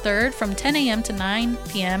 April 3rd from 10 a.m. to 9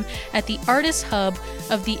 p.m. at the Artist Hub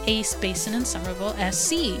of the Ace Basin in Somerville, SC.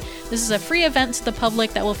 This is a free event to the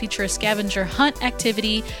public that will feature a scavenger hunt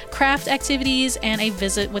activity, craft activities, and a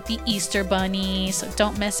visit with the Easter Bunny. So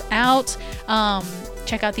don't miss out.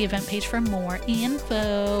 Check out the event page for more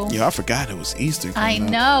info. Yeah, I forgot it was Easter. I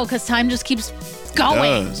know, because time just keeps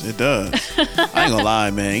going. It does. I ain't gonna lie,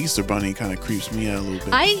 man. Easter Bunny kind of creeps me out a little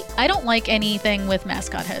bit. I don't like anything with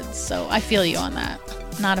mascot heads, so I feel you on that.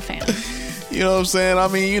 Not a fan. You know what I'm saying? I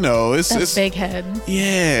mean, you know, it's big head.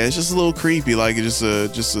 Yeah, it's just a little creepy. Like just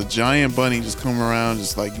a giant bunny just coming around,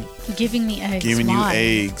 just like giving me eggs. Giving you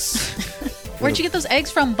eggs. Where'd you get those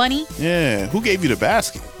eggs from, Bunny? Yeah. Who gave you the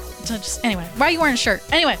basket? So anyway, why are you wearing a shirt?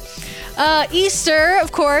 Anyway, Easter,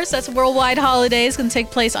 of course, that's a worldwide holiday. It's going to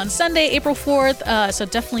take place on Sunday, April 4th, so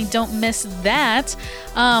definitely don't miss that.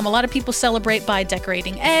 A lot of people celebrate by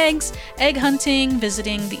decorating eggs, egg hunting,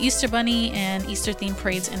 visiting the Easter Bunny, and Easter-themed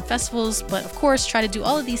parades and festivals. But, of course, try to do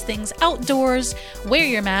all of these things outdoors, wear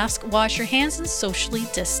your mask, wash your hands, and socially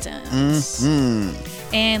distance.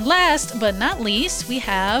 And last but not least, we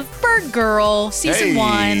have Birdgirl Season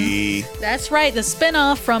 1. That's right, the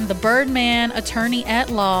spinoff from the Birdman Attorney at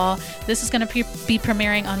Law. This is going to be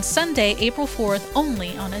premiering on Sunday, April 4th,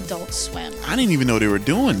 only on Adult Swim. I didn't even know they were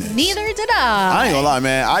doing this. Neither did I. I ain't gonna lie,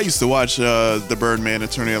 man. I used to watch the Birdman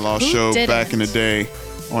Attorney at Law show back in the day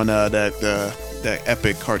on that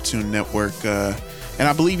epic Cartoon Network. And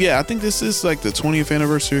I believe, I think this is like the 20th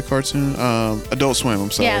anniversary of Cartoon Adult Swim. I'm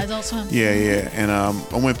sorry. Yeah, Adult Swim. Yeah. And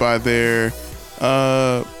I went by there. It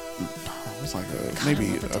was like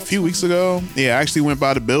maybe a few weeks ago. Yeah, I actually went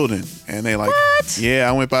by the building, and they like. What? Yeah,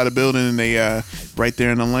 I went by the building, and they right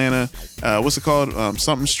there in Atlanta. What's it called?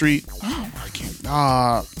 Something Street. Oh, I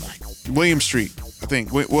can't. William Street, I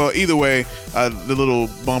think. Well, either way, the little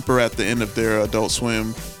bumper at the end of their Adult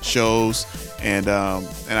Swim shows. And I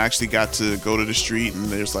actually got to go to the street, and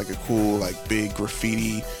there's like a cool like big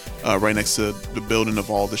graffiti right next to the building of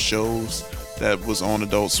all the shows that was on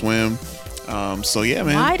Adult Swim. So yeah,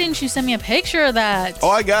 man. Why didn't you send me a picture of that? Oh,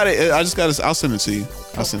 I got it. I just got it. I'll send it to you.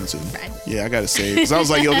 Yeah, I got to say it because I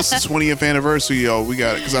was like, yo, this is 20th anniversary, yo. We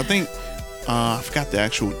got it because I think I forgot the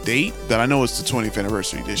actual date, but I know it's the 20th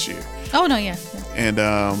anniversary this year. Oh no, yeah. And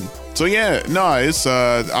so yeah, no, it's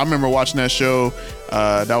I remember watching that show.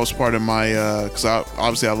 That was part of my because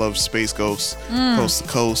obviously I love Space Ghost, Coast to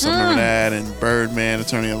Coast. I remember that, and Birdman,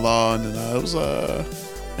 Attorney at Law, and then it was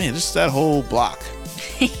man, just that whole block.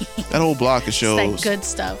 That whole block of shows. It's that good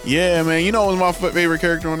stuff. Yeah, man. You know what was my favorite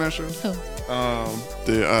character on that show? Who?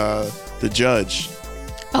 The judge.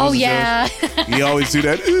 Oh yeah. He always do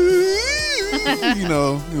that. You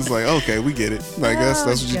know, it's like, okay, we get it. Like that's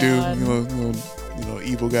what you do. You know,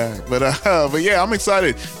 evil guy. But yeah, I'm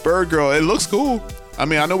excited. Birdgirl, it looks cool. I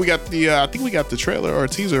mean, I know we got the I think we got the trailer or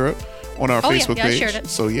teaser up on our Facebook page. I shared it.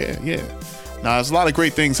 So yeah. Now there's a lot of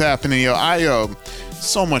great things happening.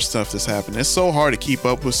 So much stuff that's happening. It's so hard to keep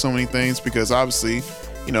up with so many things because obviously,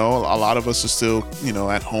 a lot of us are still,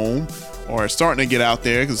 at home or starting to get out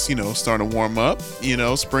there because, starting to warm up.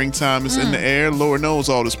 Springtime is in the air. Lord knows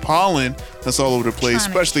all this pollen that's all over the place,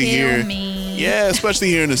 especially here. Yeah, especially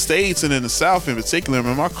here in the States and in the South in particular. I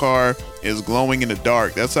mean, my car is glowing in the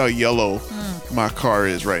dark. That's how yellow my car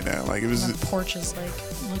is right now. Like it was. The porch is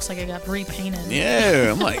looks like it got repainted.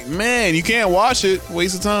 Yeah, I'm like, man, you can't wash it.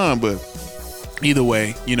 Waste of time, but. Either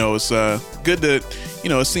way, it's good that,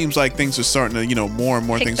 it seems like things are starting to, more and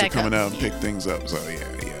more things are coming out and pick things up. So,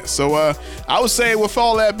 yeah. So, I would say with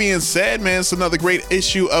all that being said, man, it's another great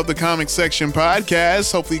issue of the Comic Section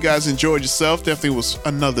Podcast. Hopefully you guys enjoyed yourself. Definitely was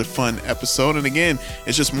another fun episode. And again,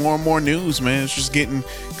 it's just more and more news, man. It's just getting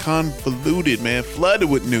convoluted, man, flooded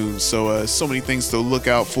with news. So, so many things to look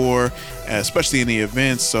out for, especially in the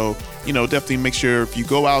events. So, definitely make sure if you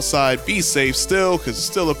go outside, be safe still, because it's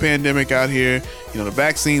still a pandemic out here. The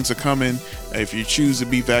vaccines are coming. If you choose to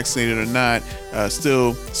be vaccinated or not,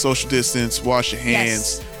 still social distance, wash your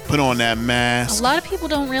hands, put on that mask. A lot of people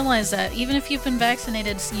don't realize that even if you've been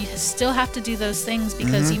vaccinated, you still have to do those things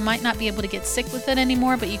because you might not be able to get sick with it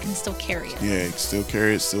anymore, but you can still carry it. Yeah, you can still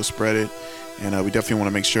carry it, still spread it. And we definitely want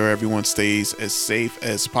to make sure everyone stays as safe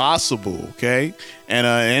as possible, okay?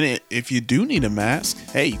 And if you do need a mask,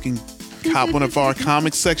 hey, you can cop one of our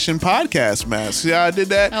Comic Section Podcast masks. Yeah, I did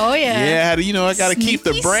that. Oh, yeah. Yeah, I got to keep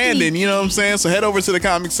the branding, you know what I'm saying? So head over to the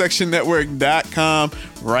ComicSectionNetwork.com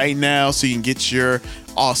right now so you can get your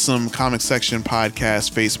awesome Comic Section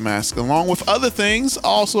Podcast face mask along with other things.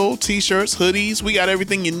 Also, t-shirts, hoodies. We got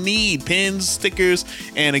everything you need. Pins, stickers.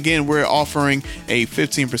 And again, we're offering a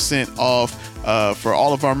 15% off for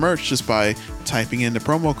all of our merch just by typing in the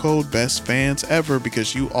promo code Best Fans Ever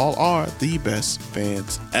because you all are the best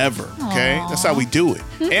fans ever. Okay? Aww. That's how we do it.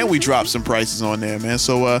 And we drop some prices on there, man.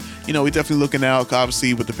 So, we definitely looking out.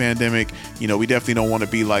 Obviously, with the pandemic, we definitely don't want to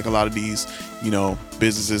be like a lot of these,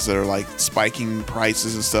 businesses that are like spiking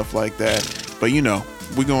prices and stuff like that. But,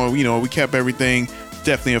 we're going, we kept everything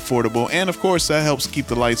definitely affordable. And of course, that helps keep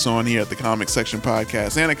the lights on here at the Comic Section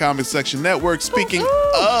Podcast and the Comic Section Network. Speaking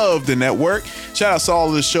of the network, shout outs to all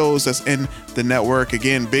of the shows that's in the network.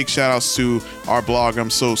 Again, big shout outs to our blogger. I'm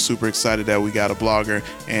so super excited that we got a blogger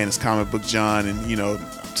and it's Comic Book John. And, I'm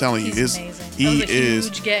telling you, he's amazing. He is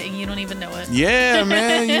huge get and you don't even know it. Yeah,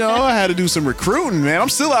 man. I had to do some recruiting, man. I'm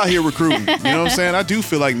still out here recruiting. You know what I'm saying? I do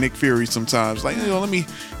feel like Nick Fury sometimes. Like, let me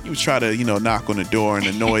try to, knock on the door and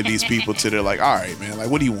annoy these people till they're like, all right, man, like,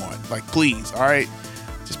 what do you want? Like, please, all right,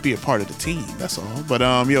 just be a part of the team. That's all. But,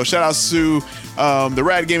 shout outs to the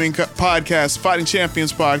Rad Gaming Podcast, Fighting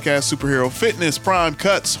Champions Podcast, Superhero Fitness, Prime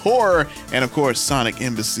Cuts, Horror, and of course, Sonic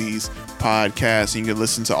Embassy's podcast. You can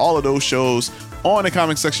listen to all of those shows on the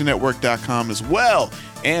comicsectionnetwork.com as well.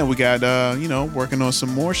 And we got, working on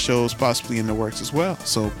some more shows possibly in the works as well.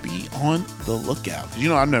 So be on the lookout.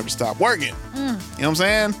 I've never stopped working. You know what I'm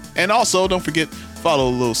saying? And also, don't forget, follow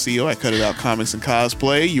Lil CEO at Cut It Out Comics and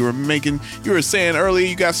Cosplay. You were saying earlier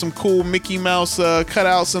you got some cool Mickey Mouse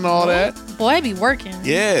cutouts and all that. Boy, I be working.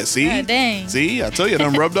 Yeah, see? God dang. See? I told you, I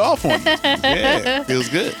done rubbed off on you. Yeah, feels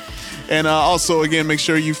good. And also, again, make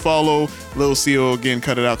sure you follow Lil CEO, again,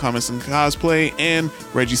 Cut It Out Comics and Cosplay, and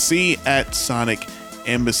Reggie C at Sonic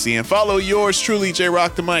Embassy. And follow yours truly, J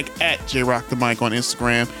Rock the Mic, at J Rock the Mic on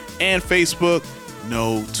Instagram and Facebook,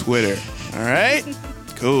 no Twitter. All right?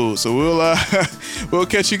 Cool. So we'll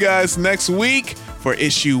catch you guys next week for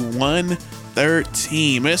issue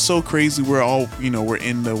 113. Man, it's so crazy. We're all, we're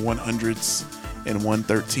in the 100s and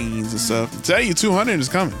 113s and stuff. I tell you, 200 is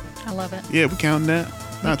coming. I love it. Yeah, we're counting that.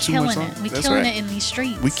 Not too much longer. We killing it in these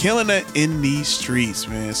streets. We killing it in these streets,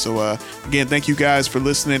 man. So again, thank you guys for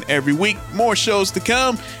listening every week. More shows to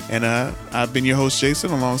come. And I've been your host,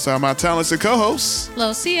 Jason, alongside my talented co-hosts,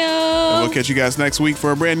 Lucio. And we'll catch you guys next week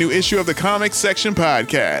for a brand new issue of the Comic Section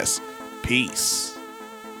Podcast. Peace.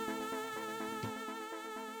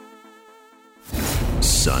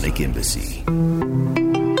 Sonic Embassy.